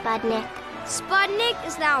miss Spudnik. Spudnik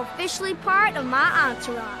is now officially part of my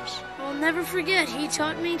entourage. I'll never forget he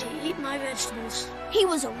taught me to eat my vegetables. He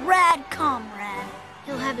was a rad comrade.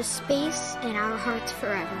 He'll have a space in our hearts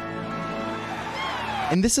forever.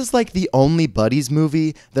 And this is like the only Buddies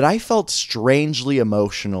movie that I felt strangely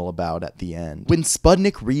emotional about at the end. When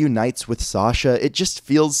Spudnik reunites with Sasha, it just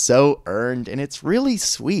feels so earned, and it's really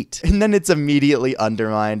sweet. And then it's immediately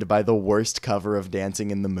undermined by the worst cover of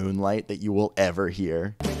Dancing in the Moonlight that you will ever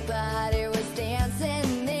hear. Everybody was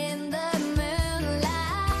dancing in the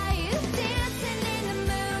moonlight, dancing in the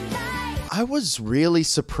moonlight. I I was really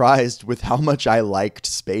surprised with how much I liked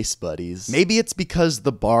Space Buddies. Maybe it's because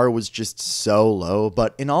the bar was just so low,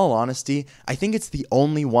 but in all honesty, I think it's the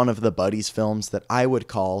only one of the Buddies films that I would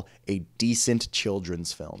call a decent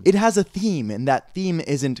children's film. It has a theme, and that theme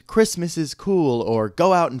isn't Christmas is cool or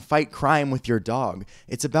go out and fight crime with your dog.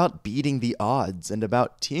 It's about beating the odds and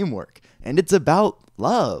about teamwork, and it's about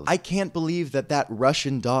love. I can't believe that that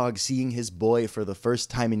Russian dog seeing his boy for the first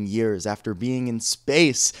time in years after being in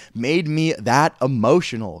space made me that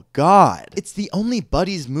emotional. God. It's the only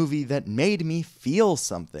Buddies movie that made me feel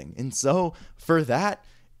something, and so, for that,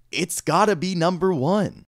 it's gotta be number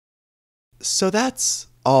one. So that's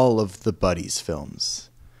all of the Buddies films.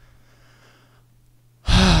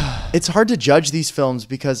 It's hard to judge these films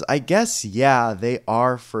because I guess, yeah, they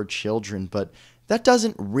are for children, but that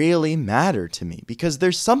doesn't really matter to me because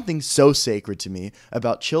there's something so sacred to me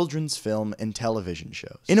about children's film and television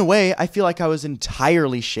shows. In a way, I feel like I was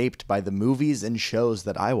entirely shaped by the movies and shows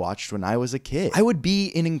that I watched when I was a kid. I would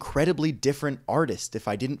be an incredibly different artist if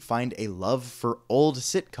I didn't find a love for old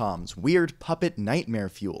sitcoms, weird puppet nightmare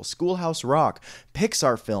fuel, Schoolhouse Rock,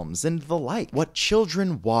 Pixar films, and the like. What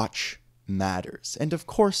children watch matters. And of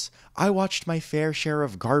course, I watched my fair share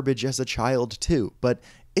of garbage as a child too, but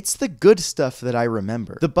it's the good stuff that I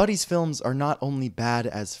remember. The Buddies films are not only bad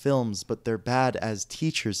as films, but they're bad as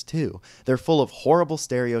teachers too. They're full of horrible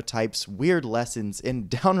stereotypes, weird lessons, and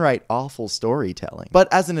downright awful storytelling. But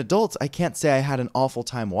as an adult, I can't say I had an awful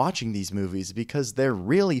time watching these movies because they're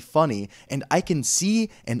really funny, and I can see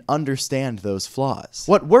and understand those flaws.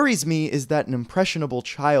 What worries me is that an impressionable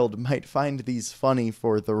child might find these funny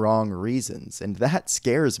for the wrong reasons, and that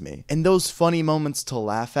scares me. And those funny moments to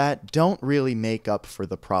laugh at don't really make up for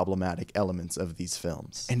the problematic elements of these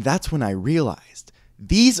films. And that's when I realized,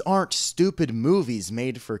 these aren't stupid movies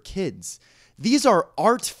made for kids. These are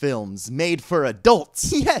art films made for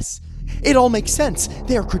adults. Yes, it all makes sense.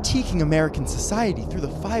 They are critiquing American society through the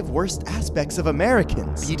 5 worst aspects of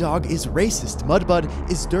Americans. B-Dog is racist,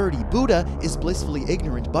 Mudbud is dirty, Buddha is blissfully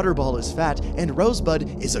ignorant, Butterball is fat, and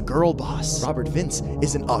Rosebud is a girl boss. Robert Vince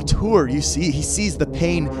is an auteur, you see. He sees the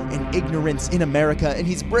pain and ignorance in America, and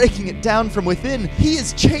he's breaking it down from within. He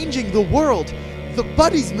is changing the world. The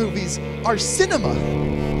Buddies movies are cinema.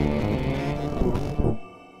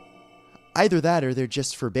 Either that or they're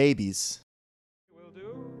just for babies.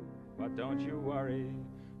 But don't you worry,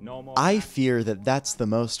 no more. I fear that that's the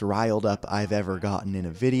most riled up I've ever gotten in a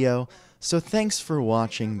video, so thanks for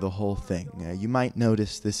watching the whole thing. You might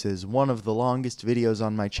notice this is one of the longest videos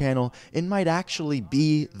on my channel. It might actually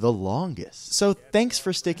be the longest. So thanks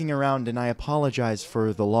for sticking around, and I apologize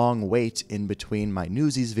for the long wait in between my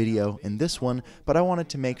Newsies video and this one, but I wanted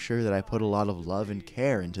to make sure that I put a lot of love and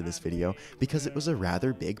care into this video because it was a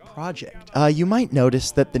rather big project. You might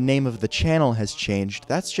notice that the name of the channel has changed.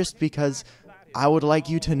 That's just because I would like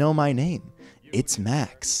you to know my name. It's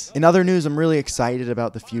Max. In other news, I'm really excited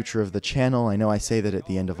about the future of the channel. I know I say that at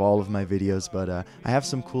the end of all of my videos, but I have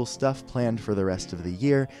some cool stuff planned for the rest of the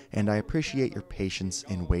year, and I appreciate your patience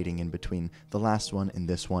in waiting in between the last one and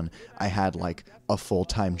this one. I had like a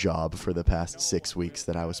full-time job for the past 6 weeks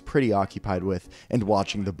that I was pretty occupied with and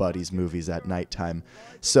watching the Buddies movies at nighttime.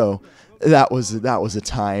 So that was a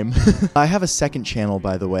time. I have a second channel,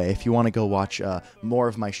 by the way. If you want to go watch more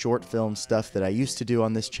of my short film stuff that I used to do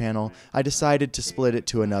on this channel, I decided to split it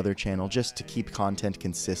to another channel just to keep content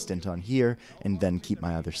consistent on here and then keep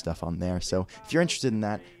my other stuff on there. So if you're interested in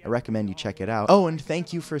that, I recommend you check it out. Oh, and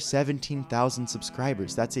thank you for 17,000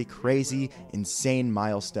 subscribers. That's a crazy, insane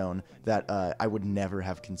milestone that I would never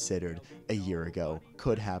have considered a year ago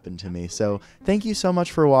could happen to me. So thank you so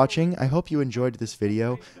much for watching. I hope you enjoyed this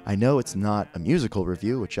video. I know it's not a musical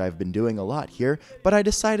review, which I've been doing a lot here, but I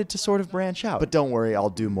decided to sort of branch out. But don't worry, I'll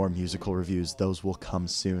do more musical reviews. Those will come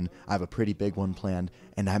soon. I have a pretty big one planned,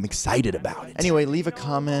 and I'm excited about it. Anyway, leave a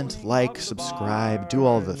comment, like, subscribe, do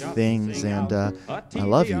all the things, and I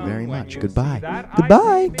love you very much. Goodbye.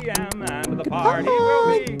 Goodbye.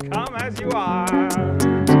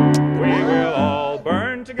 We will all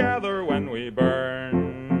burn together when we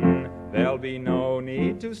burn. There'll be no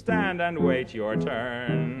need to stand and wait your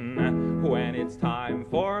turn. When it's time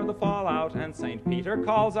for the fallout and St. Peter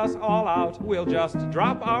calls us all out, we'll just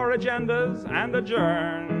drop our agendas and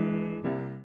adjourn.